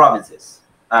provinces,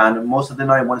 and most of them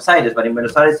are in Buenos Aires, but in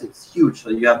Buenos Aires it's huge, so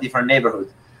you have different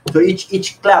neighborhoods. So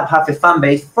each club have a fan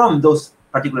base from those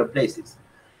particular places.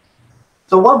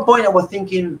 So one point I was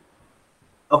thinking,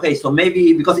 okay, so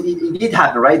maybe because it did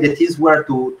happen, right? The teams were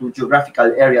to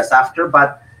geographical areas after,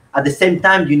 but at the same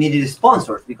time you needed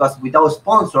sponsors, because without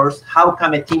sponsors, how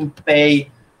can a team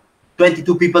pay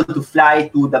 22 people to fly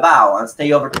to Davao and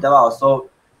stay over to Davao?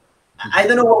 So I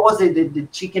don't know what was the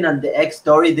chicken and the egg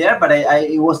story there, but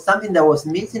it was something that was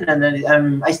missing,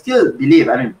 and I still believe.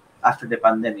 I mean, after the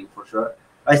pandemic, for sure.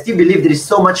 I still believe there is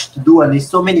so much to do, and there's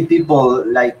so many people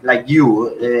like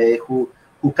you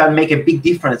who can make a big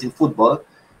difference in football.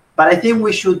 But I think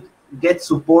we should get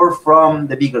support from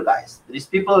the bigger guys. There is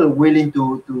people willing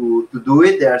to do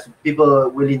it. There are people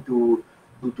willing to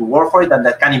work for it and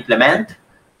that can implement.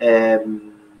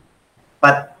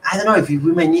 But I don't know if we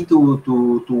may need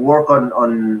to work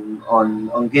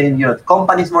on getting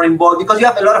companies more involved, because you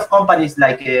have a lot of companies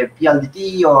like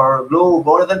PLDT or Globe,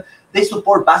 all of them. They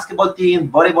support basketball teams,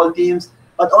 volleyball teams,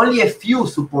 but only a few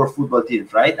support football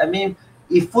teams, right? I mean,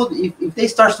 if they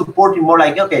start supporting more,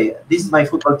 like, okay, this is my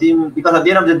football team, because at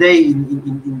the end of the day,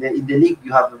 in the league,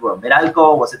 you have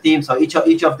Meralco was a team, so each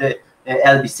of the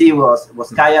LBC was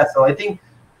Kaya. So I think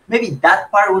maybe that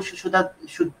part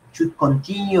should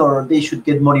continue, or they should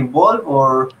get more involved,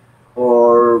 or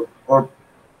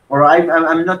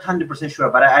I'm not 100% sure,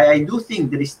 but I do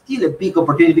think there is still a big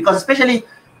opportunity, because especially,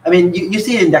 I mean, you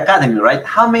see it in the academy, right?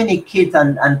 How many kids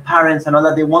and parents and all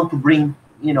that, they want to bring,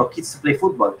 kids to play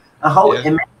football. And how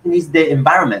amazing is the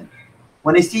environment.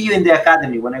 When I see you in the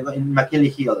academy, when I go in McKinley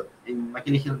Hill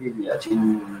Village,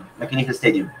 in McKinley Hill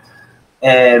Stadium,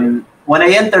 when I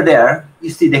enter there,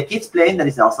 you see the kids playing, that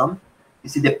is awesome. You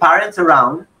see the parents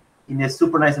around in a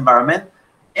super nice environment,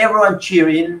 everyone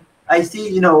cheering. I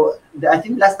see, I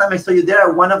think last time I saw you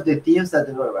there, one of the teams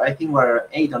that were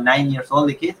 8 or 9 years old,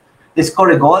 the kids, they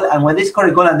score a goal, and when they score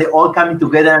a goal and they all coming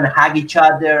together and hug each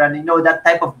other, and that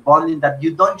type of bonding that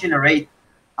you don't generate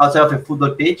outside of a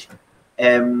football pitch.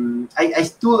 I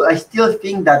still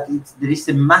think that there is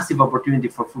a massive opportunity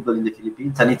for football in the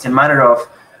Philippines, and it's a matter of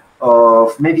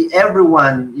maybe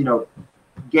everyone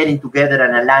getting together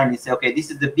and align and say, okay, this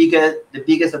is the bigger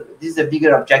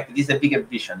objective, this is a bigger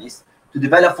vision, is to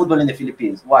develop football in the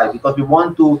Philippines. Why? Because we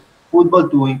want football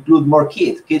to include more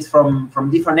kids from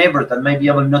different neighborhoods that might be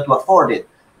able not to afford it,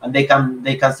 and they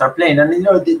can start playing, and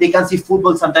they can see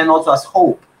football sometimes also as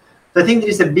hope. So I think there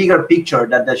is a bigger picture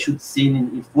that should be seen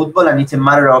in football, and it's a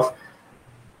matter of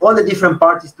all the different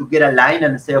parties to get aligned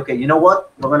and say, okay, you know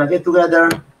what, we're gonna get together.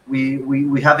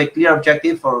 We have a clear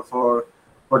objective for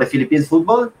the Philippines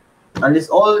football, and let's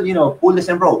all pull the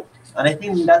same rope. And I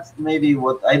think that's maybe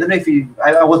what, I don't know if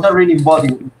I was not really involved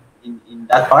in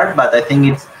that part, but I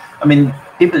think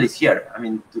people is here,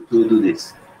 to do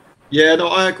this. Yeah, no,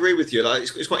 I agree with you. Like,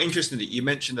 it's quite interesting that you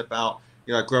mentioned about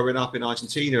growing up in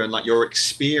Argentina and like your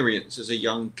experience as a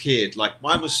young kid. Like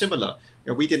mine was similar.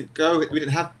 You know, we didn't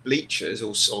have bleachers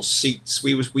or seats.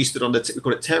 We stood on we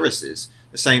call it terraces.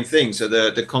 The same thing. So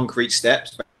the concrete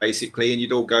steps basically, and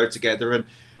you'd all go together,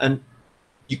 and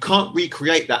you can't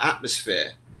recreate that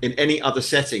atmosphere in any other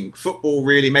setting. Football,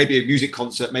 really, maybe a music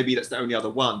concert, maybe that's the only other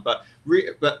one. But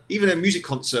even a music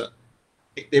concert,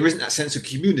 there isn't that sense of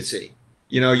community.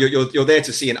 You know, you're there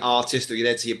to see an artist, or you're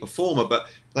there to see a performer. But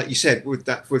like you said, with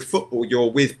football, you're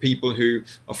with people who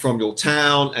are from your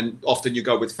town, and often you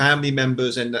go with family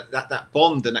members, and that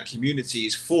bond and that community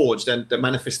is forged. And the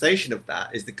manifestation of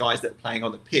that is the guys that are playing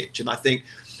on the pitch. And I think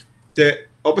that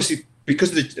obviously,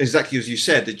 because of exactly as you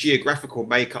said, the geographical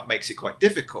makeup makes it quite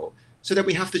difficult. So that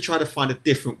we have to try to find a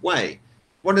different way.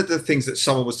 One of the things that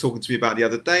someone was talking to me about the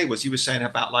other day was, he was saying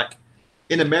about, like,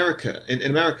 in America,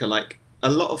 like, a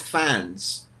lot of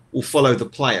fans will follow the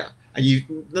player, and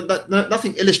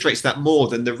nothing illustrates that more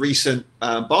than the recent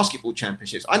basketball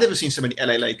championships. I've never seen so many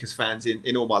LA Lakers fans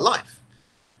in all my life,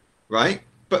 right?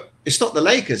 But it's not the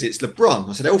Lakers, it's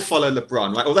LeBron. So they all follow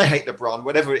LeBron, right? Or they hate LeBron,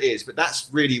 whatever it is. But that's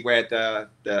really where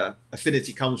the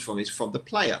affinity comes from, is from the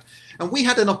player. And we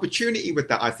had an opportunity with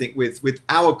that, I think, with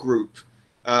our group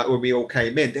when we all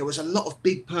came in. There was a lot of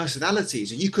big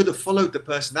personalities, and you could have followed the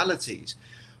personalities.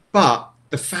 But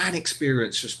the fan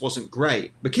experience just wasn't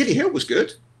great. McKinley Hill was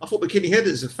good. I thought McKinley Hill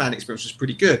as a fan experience was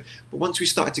pretty good. But once we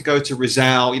started to go to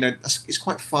Rizal, you know, it's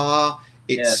quite far.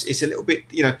 It's a little bit,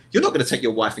 you know, you're not going to take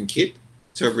your wife and kid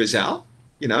to Rizal,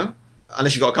 you know,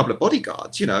 unless you've got a couple of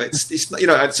bodyguards. You know, it's you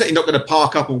know, it's certainly not going to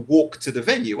park up and walk to the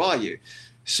venue, are you?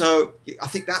 So I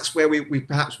think that's where we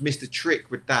perhaps missed a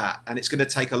trick with that. And it's going to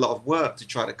take a lot of work to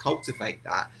try to cultivate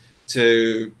that,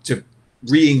 to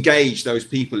re-engage those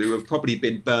people who have probably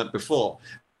been burnt before.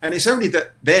 And it's only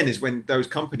that then is when those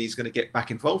companies are going to get back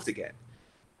involved again.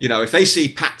 You know, if they see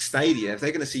packed stadia, if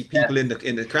they're going to see people in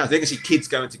the crowd, they're going to see kids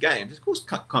going to games, of course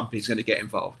companies are going to get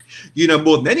involved. You know,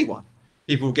 more than anyone,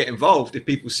 people will get involved if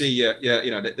people see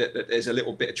you know, that there's a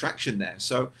little bit of traction there.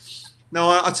 So no,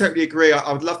 I totally agree.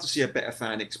 I would love to see a better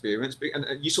fan experience.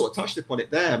 And you sort of touched upon it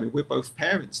there. I mean, we're both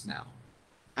parents now,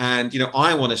 and you know,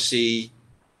 I want to see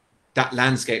that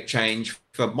landscape change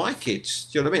for my kids.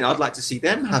 Do you know what I mean? I'd like to see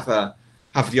them have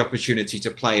the opportunity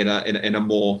to play in a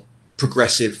more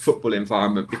progressive football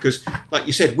environment, because like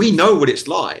you said, we know what it's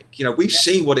like. You know, we've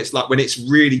seen what it's like when it's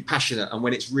really passionate and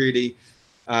when it's really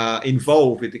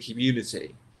involved with the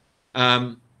community.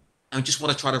 I just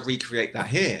want to try to recreate that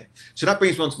here. So that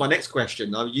brings me on to my next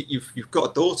question. Now, you've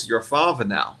got a daughter, you're a father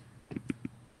now.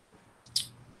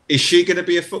 Is she going to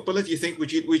be a footballer? Do you think?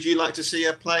 Would you like to see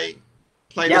her play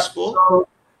the sport? So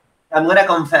I'm gonna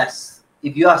confess.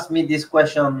 If you asked me this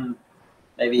question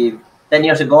maybe 10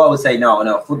 years ago, I would say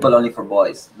no, football only for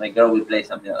boys. My girl will play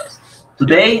something else.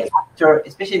 Today,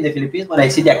 especially in the Philippines, when I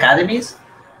see the academies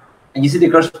and you see the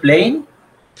girls playing,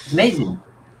 it's amazing.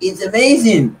 It's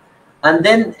amazing. And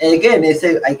then again, they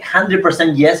say like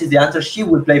 100% yes is the answer. She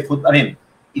will play football. I mean,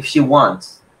 if she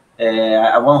wants,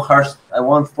 I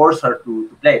won't force her to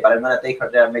play, but I'm gonna take her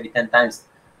there maybe 10 times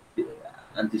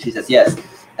until she says yes.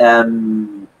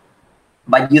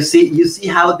 But you see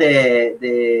how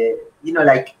the you know,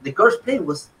 like the girls play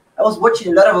was. I was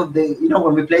watching a lot of the, you know,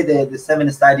 when we played the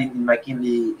 7-a-side in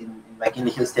McKinley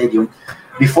Hill Stadium.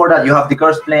 Before that, you have the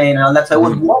girls playing and all that. So I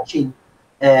was watching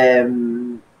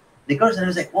the girls, and I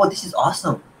was like, "Oh, this is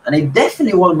awesome!" And I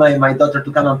definitely want my daughter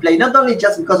to come and play, not only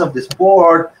just because of the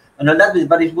sport and all that,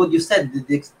 but it's what you said,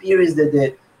 the experience,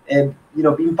 the you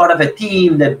know, being part of a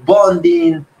team, the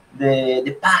bonding,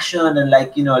 the passion, and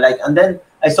like, you know, like. And then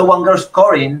I saw one girl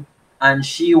scoring, and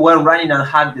she went running and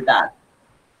hugged the dad,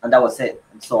 and that was it.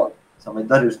 And so my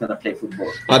daughter is gonna play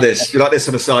football. Like this, you like this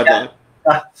on the sideline.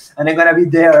 And I'm gonna be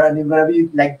there, and I'm gonna be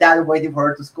like that, waiting for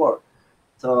her to score.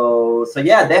 So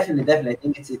yeah, definitely. I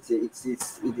think it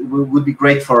would be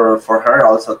great for her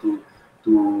also to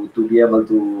be able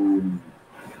to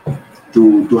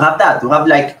have that, to have,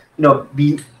 like, you know,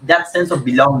 be that sense of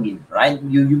belonging, right?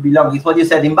 You belong. It's what you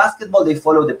said. In basketball, they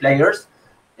follow the players.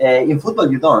 In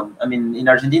football, you don't. I mean, in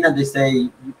Argentina, they say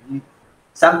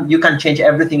you can change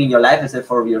everything in your life except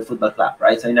for your football club,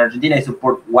 right? So in Argentina, I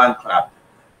support one club,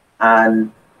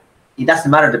 and it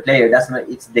doesn't matter the player.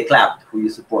 It's the club who you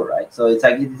support, right? So it's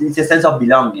like it's a sense of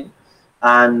belonging,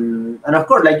 and of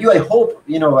course, like you, I hope,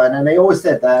 you know, and I always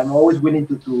said that I'm always willing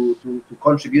to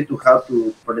contribute to help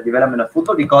for the development of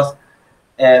football, because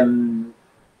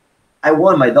I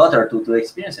want my daughter to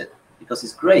experience it, because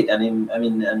it's great. I mean,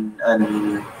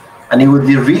 and it would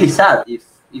be really sad if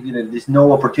you know, there's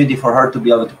no opportunity for her to be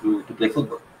able to play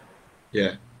football.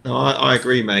 Yeah, no, I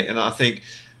agree, mate. And I think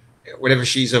whenever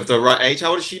she's of the right age,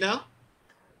 how old is she now?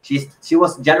 She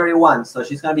was January 1, so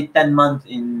she's gonna be 10 months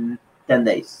in 10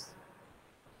 days.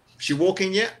 she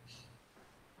walking yet?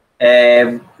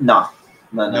 No.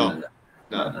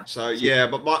 So yeah,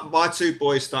 but my two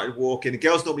boys started walking. The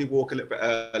girls normally walk a little bit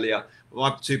earlier. But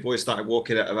my two boys started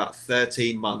walking at about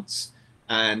 13 months.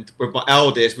 And with my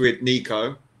eldest, with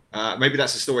Nico, maybe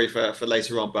that's a story for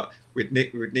later on. But with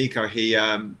Nico, he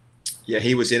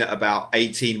was in at about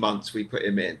 18 months. We put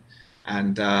him in,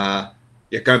 and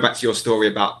going back to your story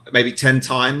about maybe 10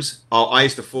 times, I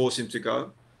used to force him to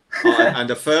go. And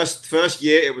the first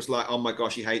year, it was like, oh my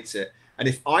gosh, he hates it. And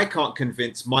if I can't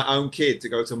convince my own kid to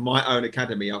go to my own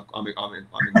academy, I'm in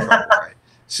trouble. Right?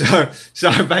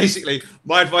 So basically,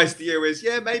 my advice to you is,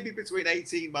 maybe between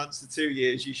 18 months to 2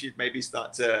 years, you should maybe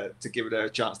start to give it a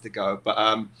chance to go. But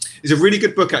it's a really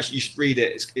good book, actually. You should read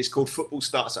it. It's called Football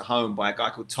Starts at Home by a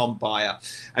guy called Tom Bayer.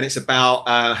 And it's about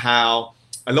how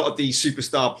a lot of these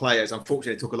superstar players,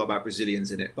 unfortunately, talk a lot about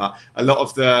Brazilians in it, but a lot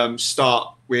of them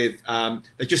start with,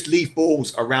 they just leave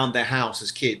balls around their house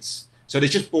as kids. So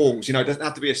there's just balls, it doesn't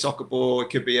have to be a soccer ball. It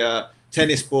could be a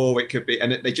tennis ball. It could be,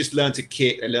 and they just learn to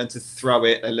kick. They learn to throw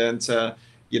it. They learn to,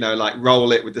 like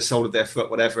roll it with the sole of their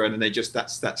foot, whatever. And then they just,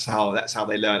 that's how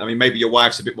they learn. I mean, maybe your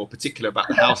wife's a bit more particular about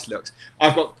the house looks.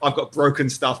 I've got broken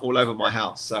stuff all over my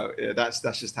house. So that's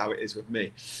just how it is with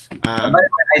me. By the way,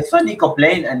 I saw Nico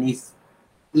playing and he's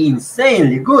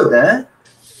insanely good, eh?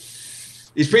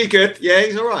 He's pretty good. Yeah,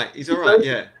 he's all right.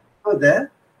 Yeah. Good, eh?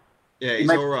 Yeah, he's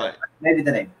all right. Maybe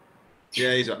the name.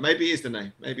 Yeah, he's right. Maybe it is the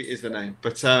name.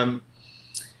 But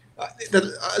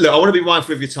look, I want to be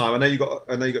mindful of your time. I know you got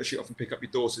to shoot off and pick up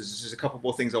your daughters. There's a couple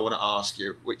more things I want to ask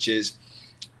you, which is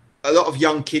a lot of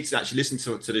young kids actually listen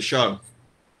to the show,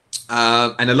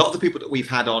 and a lot of the people that we've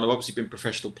had on have obviously been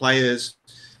professional players,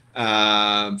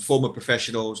 former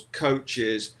professionals,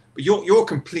 coaches. But you're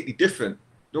completely different.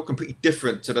 You're completely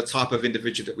different to the type of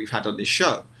individual that we've had on this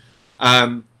show.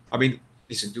 I mean,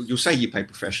 listen, you'll say you play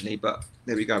professionally, but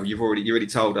there we go. You already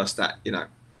told us that,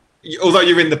 although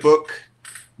you're in the book,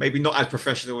 maybe not as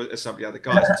professional as some of the other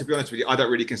guys. To be honest with you, I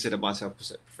don't really consider myself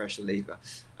professional either.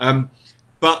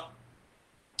 But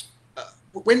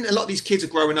when a lot of these kids are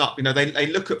growing up, they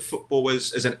look at football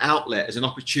as an outlet, as an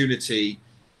opportunity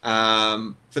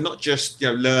for not just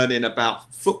learning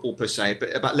about football per se,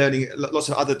 but about learning lots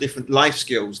of other different life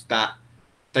skills that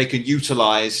they can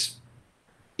utilize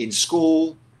in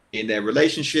school, in their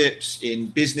relationships, in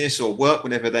business or work,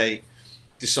 whenever they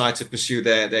decide to pursue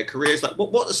their careers. Like,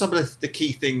 what are some of the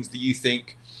key things that you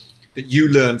think that you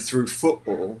learned through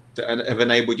football that have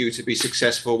enabled you to be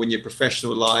successful in your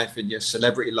professional life, in your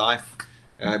celebrity life,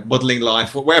 modeling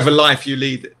life, whatever life you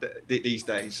lead these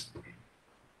days?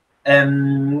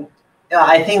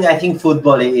 I think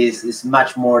football is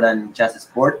much more than just a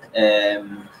sport.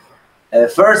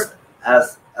 First,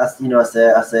 as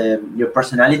your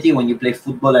personality when you play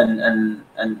football, and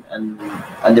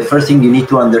the first thing you need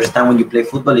to understand when you play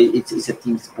football, it's a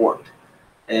team sport.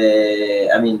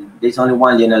 I mean, there's only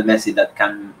one Lionel Messi that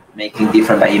can make it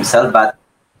different by himself, but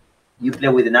you play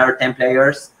with another 10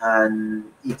 players, and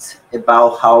it's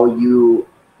about how you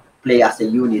play as a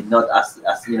unit, not as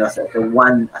a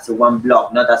one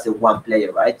block, not as a one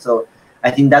player, right? So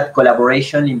I think that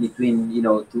collaboration in between,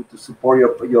 to support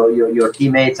your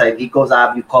teammates, if he goes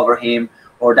up, you cover him,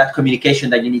 or that communication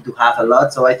that you need to have a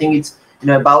lot. So I think it's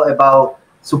about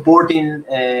supporting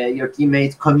your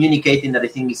teammates, communicating, that I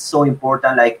think is so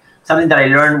important. Like something that I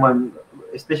learned when,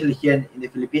 especially here in the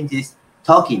Philippines, is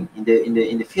talking in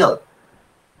the field.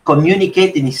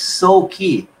 Communicating is so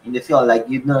key in the field,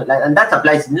 and that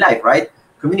applies in life, right?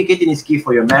 Communicating is key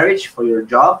for your marriage, for your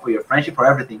job, for your friendship, for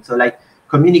everything. So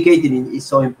communicating is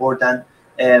so important.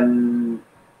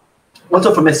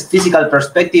 Also from a physical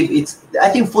perspective, I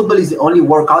think football is the only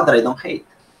workout that I don't hate.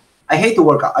 I hate to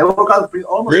work out. I work out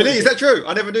almost. Really? Is that true?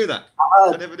 I never knew that.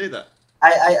 I never knew that.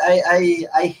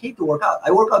 I hate to work out. I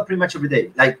work out pretty much every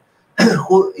day. I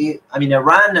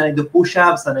run and I do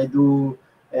push-ups and I do,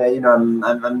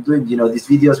 I'm doing, these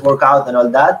videos workout and all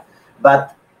that.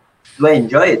 But do I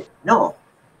enjoy it? No.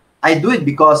 I do it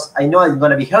because I know I'm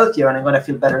going to be healthier and I'm going to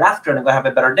feel better after and I'm going to have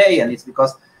a better day. And it's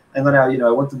because I'm going to,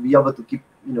 I want to be able to keep,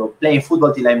 playing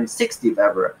football till I'm 60 if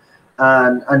ever.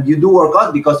 And you do work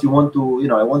out because you want to,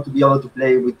 I want to be able to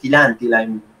play with Tilan till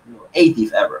I'm 80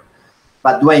 if ever.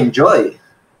 But do I enjoy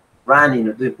running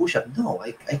or doing push-ups? No,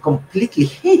 I completely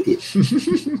hate it.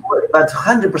 But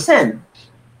 100%.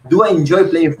 Do I enjoy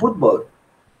playing football?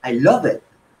 I love it.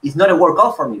 It's not a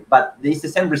workout for me, but it's the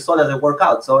same result as a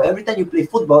workout. So every time you play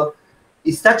football,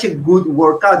 it's such a good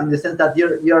workout in the sense that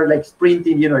you're like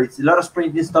sprinting, it's a lot of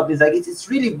sprinting, stopping. It's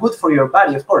really good for your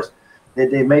body, of course.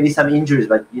 There may be some injuries,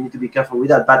 but you need to be careful with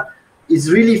that. But it's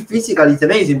really physical. It's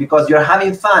amazing because you're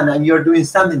having fun and you're doing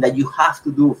something that you have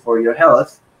to do for your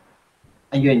health.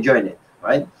 and you're enjoying it,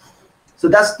 right? So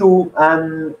that's two.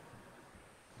 And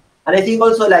I think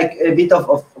also like a bit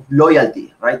of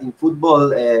loyalty, right? In football,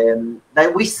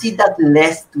 that we see that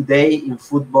less today in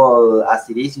football as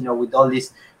it is, with all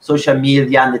this social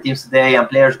media and the teams today and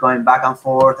players going back and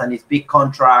forth and it's big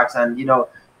contracts and,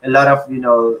 a lot of,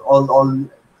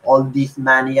 all this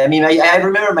money. I mean, I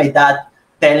remember my dad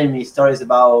telling me stories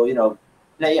about,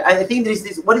 like, I think there's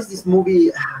this, what is this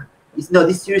movie?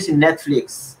 This series in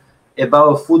Netflix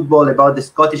about football, about the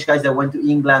Scottish guys that went to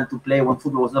England to play when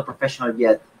football was not professional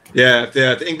yet. Yeah,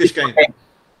 the English Game.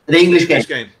 The English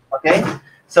game. Okay,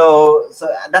 so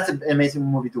that's an amazing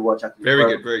movie to watch. Actually,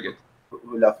 very good.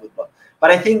 We love football,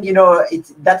 but I think it's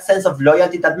that sense of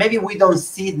loyalty that maybe we don't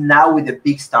see it now with the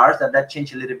big stars. That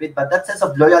changed a little bit, but that sense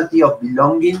of loyalty, of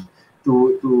belonging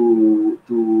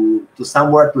to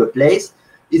somewhere, to a place,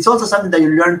 it's also something that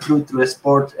you learn through a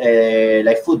sport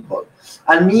like football.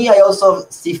 And me, I also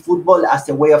see football as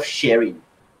a way of sharing,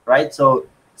 right? So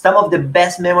some of the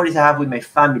best memories I have with my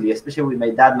family, especially with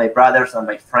my dad, my brothers, and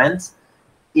my friends,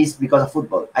 is because of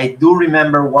football. I do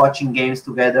remember watching games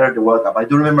together, the World Cup. I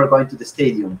do remember going to the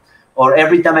stadium. Or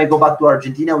every time I go back to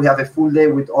Argentina, we have a full day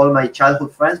with all my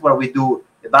childhood friends where we do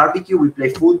a barbecue, we play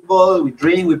football, we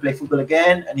drink, we play football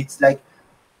again. And it's like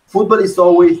football is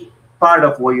always part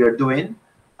of what you're doing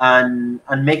and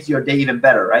makes your day even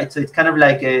better, right? So it's kind of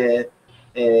like a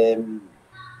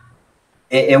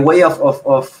way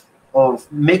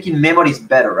of making memories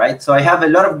better, right? So I have a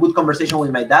lot of good conversation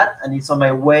with my dad, and it's on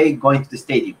my way going to the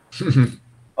stadium,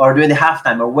 or during the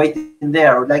halftime, or waiting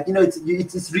there, or like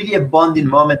it's really a bonding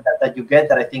moment that you get.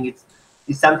 That I think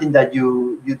it's something that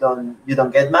you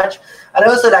don't get much. And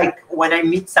also like when I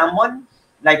meet someone,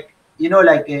 like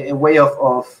like a way of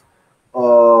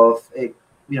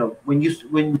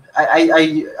when I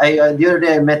the other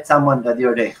day I met someone that the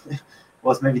other day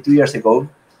was maybe 2 years ago.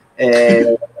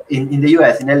 In the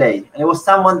US, in LA, and it was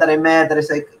someone that I met that is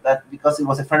like that because it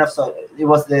was a friend of it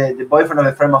was the boyfriend of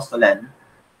a friend of Solen,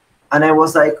 and I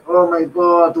was like, oh my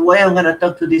god, why am I gonna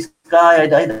talk to this guy? I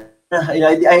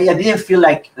didn't feel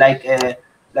like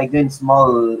doing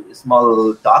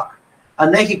small talk,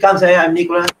 and then he comes, hey, I'm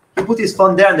Nicola. He put his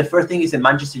phone there, and the first thing is a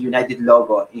Manchester United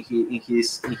logo in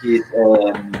his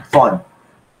phone.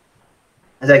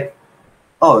 I was like,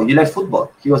 oh, you like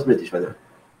football? He was British, by the way.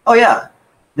 Oh yeah.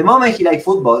 The moment he liked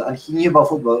football and he knew about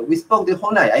football, we spoke the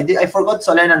whole night. I forgot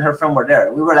Solen and her friend were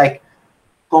there. We were like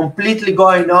completely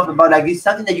going off about like it's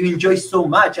something that you enjoy so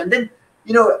much, and then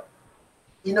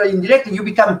indirectly you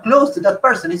become close to that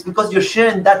person. It's because you're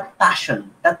sharing that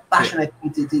passion. That passion, I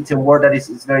think it's a word that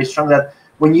is very strong. That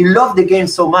when you love the game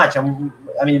so much, I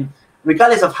mean,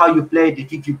 regardless of how you play it, the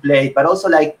kick you play, but also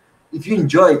like if you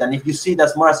enjoy it and if you see it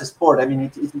as more as a sport, I mean,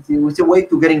 it's a way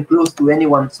to getting close to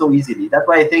anyone so easily. That's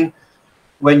why I think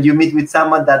when you meet with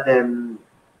someone that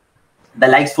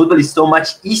likes football, is so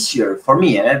much easier for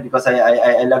me, because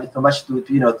I love it so much to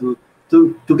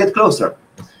get closer.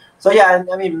 So yeah,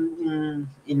 I mean,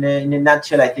 in a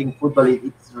nutshell, I think football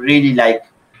it's really like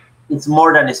it's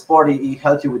more than a sport. It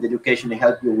helps you with education, it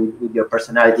helps you with your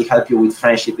personality, it helps you with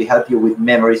friendship, it helps you with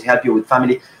memories, it helps you with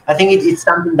family. I think it's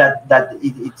something that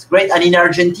it's great. And in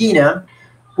Argentina,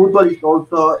 football is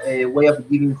also a way of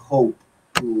giving hope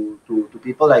to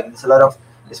people. Like there's a lot of,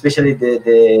 especially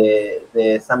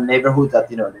the some neighborhoods that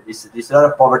there's a lot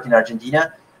of poverty in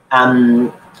Argentina, and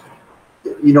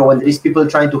when there is people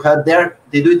trying to help there,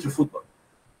 they do it through football,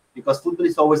 because football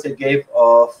is always a game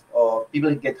of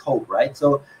people get hope, right?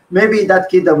 So maybe that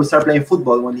kid that will start playing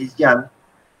football when he's young,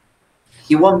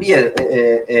 he won't be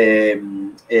a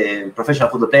professional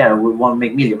football player and won't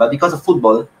make millions, but because of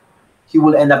football, he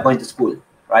will end up going to school,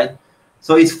 right?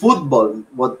 So it's football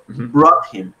what brought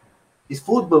him. It's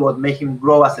football what made him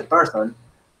grow as a person,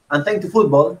 and thanks to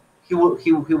football, he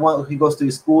goes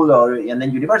to school and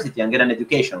then university and get an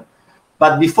education.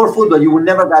 But before football, you would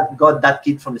never got that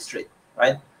kid from the street,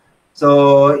 right?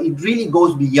 So it really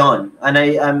goes beyond.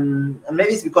 And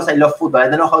maybe it's because I love football. I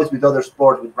don't know how it's with other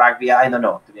sports, with rugby. I don't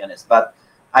know, to be honest. But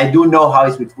I do know how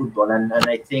it's with football, and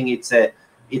I think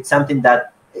it's something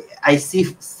that I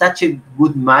see such a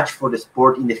good match for the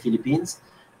sport in the Philippines.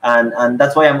 And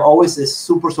that's why I'm always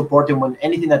super supportive when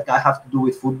anything that I have to do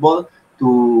with football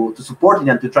to support it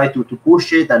and to try to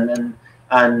push it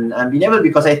and being able,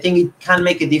 because I think it can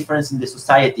make a difference in the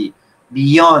society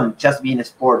beyond just being a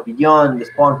sport, beyond the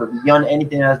sponsor, beyond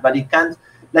anything else. But it can,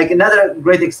 like another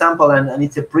great example, and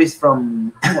it's a priest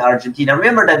from Argentina.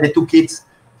 Remember that the two kids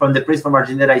from the priest from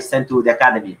Argentina I sent to the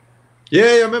academy? Yeah,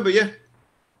 I remember, yeah.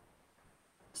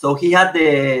 So he had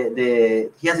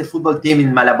he has a football team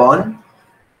in Malabon.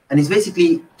 And it's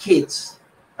basically kids.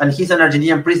 and he's an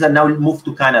Argentinian priest that now moved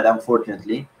to Canada,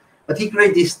 unfortunately. But he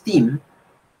created this team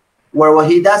where what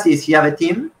he does is he have a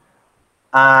team,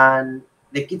 and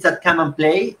the kids that come and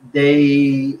play,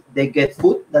 they get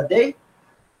food that day,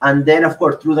 and then of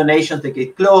course through donations they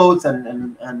get clothes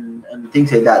and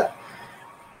things like that.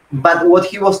 But what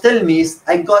he was telling me is,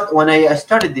 when I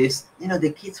started this, the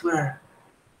kids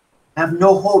have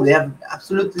no hope. They have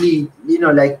absolutely,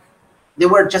 like they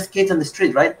were just kids on the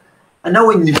street, right? And now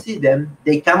when you see them,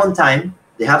 they come on time.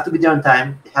 They have to be there on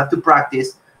time. They have to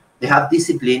practice. They have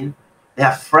discipline. They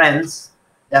have friends.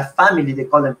 They have family. They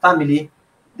call them family.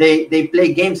 They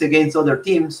play games against other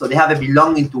teams, so they have a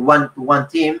belonging to one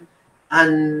team.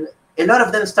 And a lot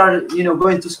of them started,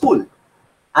 going to school.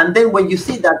 And then when you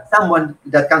see that someone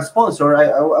that can sponsor,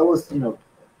 I was,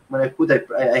 when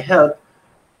I help,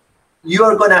 you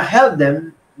are gonna help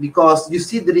them because you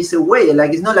see there is a way.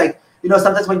 Like, it's not like,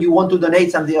 sometimes when you want to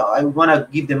donate something, I wanna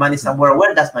give the money somewhere.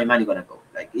 Where does my money gonna go?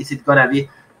 Like, is it gonna be?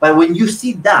 But when you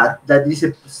see that is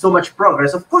so much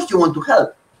progress, of course you want to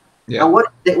help. Yeah. And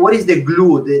what is the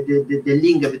glue, the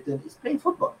link of it? It's playing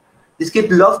football. These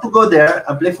kids love to go there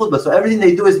and play football. So everything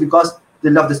they do is because they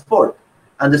love the sport.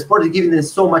 And the sport is giving them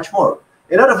so much more.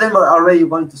 A lot of them are already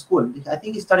going to school. I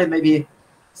think it started maybe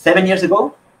 7 years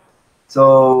ago.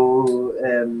 So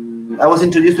I was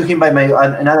introduced to him by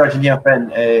another Argentinian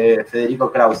friend, Federico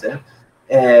Krause.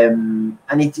 And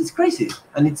it's crazy.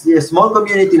 And it's a small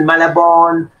community in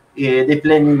Malabon. They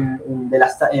play in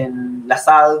La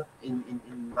Salle, in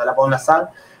Malabon, La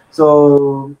Salle.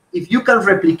 So if you can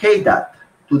replicate that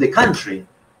to the country,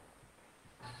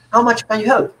 how much can you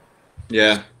help?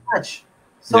 Yeah.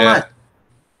 So much.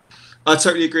 I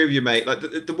totally agree with you, mate. Like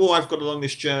the more I've got along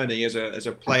this journey as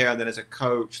a player and then as a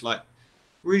coach, like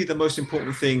really the most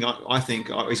important thing I think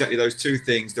are exactly those two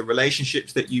things: the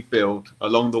relationships that you build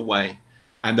along the way,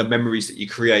 and the memories that you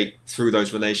create through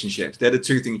those relationships. They're the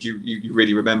two things you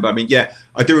really remember. I mean, yeah,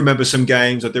 I do remember some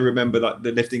games. I do remember like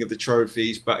the lifting of the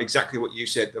trophies, but exactly what you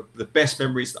said, the best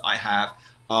memories that I have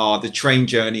are the train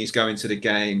journeys going to the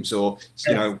games, or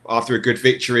after a good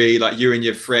victory, like you and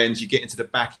your friends, you get into the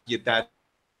back of your dad's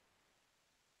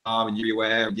car and you're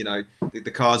aware,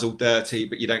 the car's all dirty,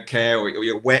 but you don't care, or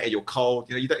you're wet or you're cold.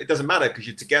 It doesn't matter because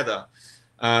you're together.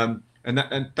 And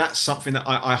that's something that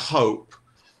I hope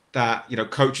that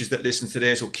coaches that listen to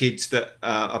this, or kids that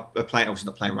are playing, obviously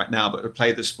not playing right now, but who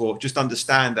play the sport, just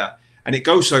understand that. And it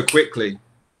goes so quickly.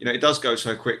 It does go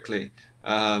so quickly.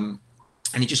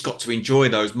 And you just got to enjoy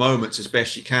those moments as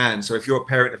best you can. So if you're a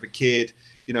parent of a kid,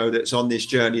 that's on this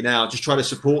journey now, just try to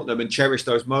support them and cherish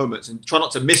those moments and try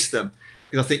not to miss them.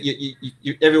 Because I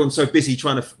think everyone's so busy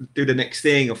trying to do the next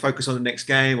thing, or focus on the next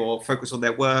game, or focus on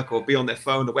their work, or be on their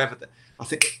phone, or whatever. I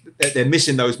think they're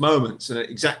missing those moments. And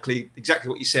exactly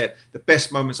what you said. The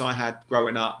best moments I had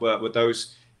growing up were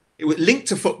those. It was linked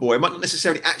to football. It might not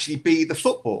necessarily actually be the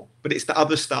football, but it's the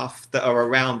other stuff that are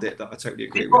around it that I totally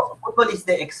agree with. Football is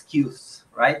the excuse,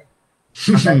 right?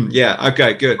 Yeah.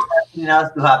 Okay. Good. Nothing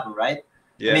else to happen, right?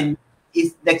 Yeah. I mean,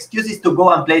 the excuse is to go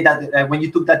and play that when you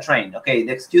took that train. Okay,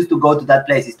 the excuse to go to that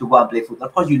place is to go and play football.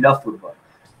 Of course, you love football,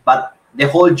 but the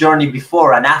whole journey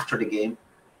before and after the game,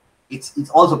 it's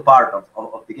also part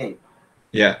of the game.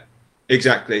 Yeah,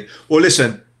 exactly. Well,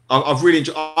 listen, I've really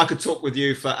enjoyed. I could talk with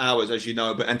you for hours, as you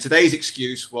know, and today's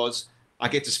excuse was I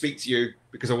get to speak to you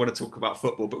because I want to talk about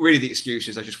football. But really, the excuse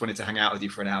is I just wanted to hang out with you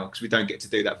for an hour because we don't get to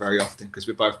do that very often because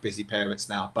we're both busy parents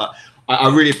now. But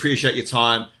I really appreciate your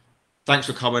time. Thanks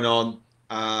for coming on.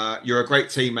 You're a great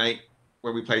teammate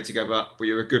when we play together, but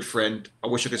you're a good friend. I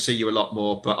wish I could see you a lot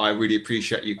more, but I really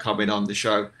appreciate you coming on the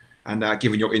show and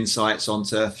giving your insights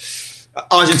onto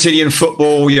Argentinian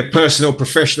football, your personal,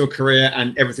 professional career,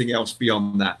 and everything else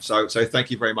beyond that. So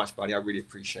thank you very much, buddy. I really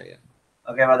appreciate it.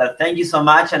 Okay, brother. Thank you so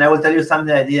much. And I will tell you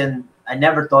something I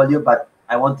never told you, but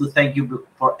I want to thank you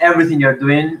for everything you're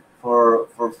doing for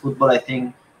football. I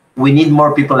think we need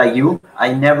more people like you.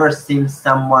 I never seen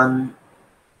someone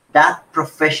that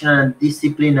professional and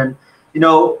disciplined, and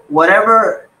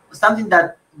whatever, something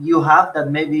that you have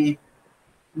that maybe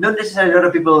not necessarily a lot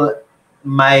of people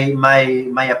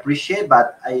might appreciate,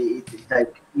 but it's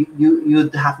like you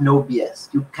have no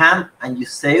BS. You come and you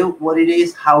say what it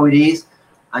is, how it is,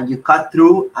 and you cut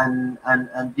through, and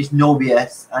there's no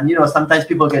BS. And sometimes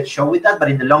people get shown with that,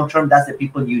 but in the long term, that's the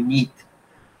people you need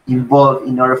involved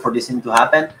in order for this thing to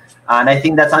happen. And I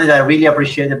think that's something that I really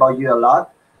appreciate about you a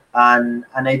lot. And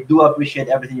I do appreciate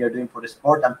everything you're doing for the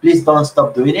sport. And please don't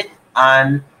stop doing it.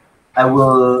 And I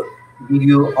will give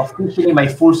you officially my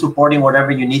full support in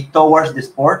whatever you need towards the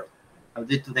sport. I'll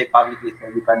do it today publicly so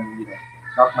you can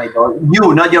knock my door.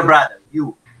 You, not your brother.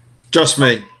 You. Just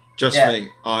me. Just me.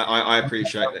 I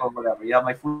appreciate it. Whatever. You have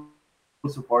my full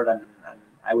support, and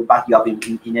I will back you up in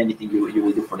anything you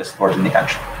will do for the sport in the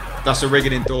country. That's a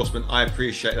rigged endorsement. I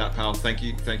appreciate that, pal. Thank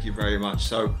you very much.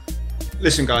 So,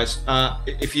 listen, guys,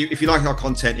 if you like our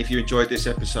content, if you enjoyed this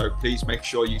episode, please make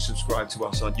sure you subscribe to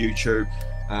us on YouTube,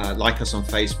 like us on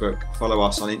Facebook, follow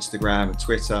us on Instagram and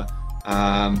Twitter.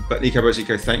 But Nico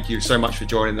Bozzico, thank you so much for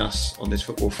joining us on this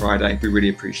Football Friday. We really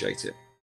appreciate it.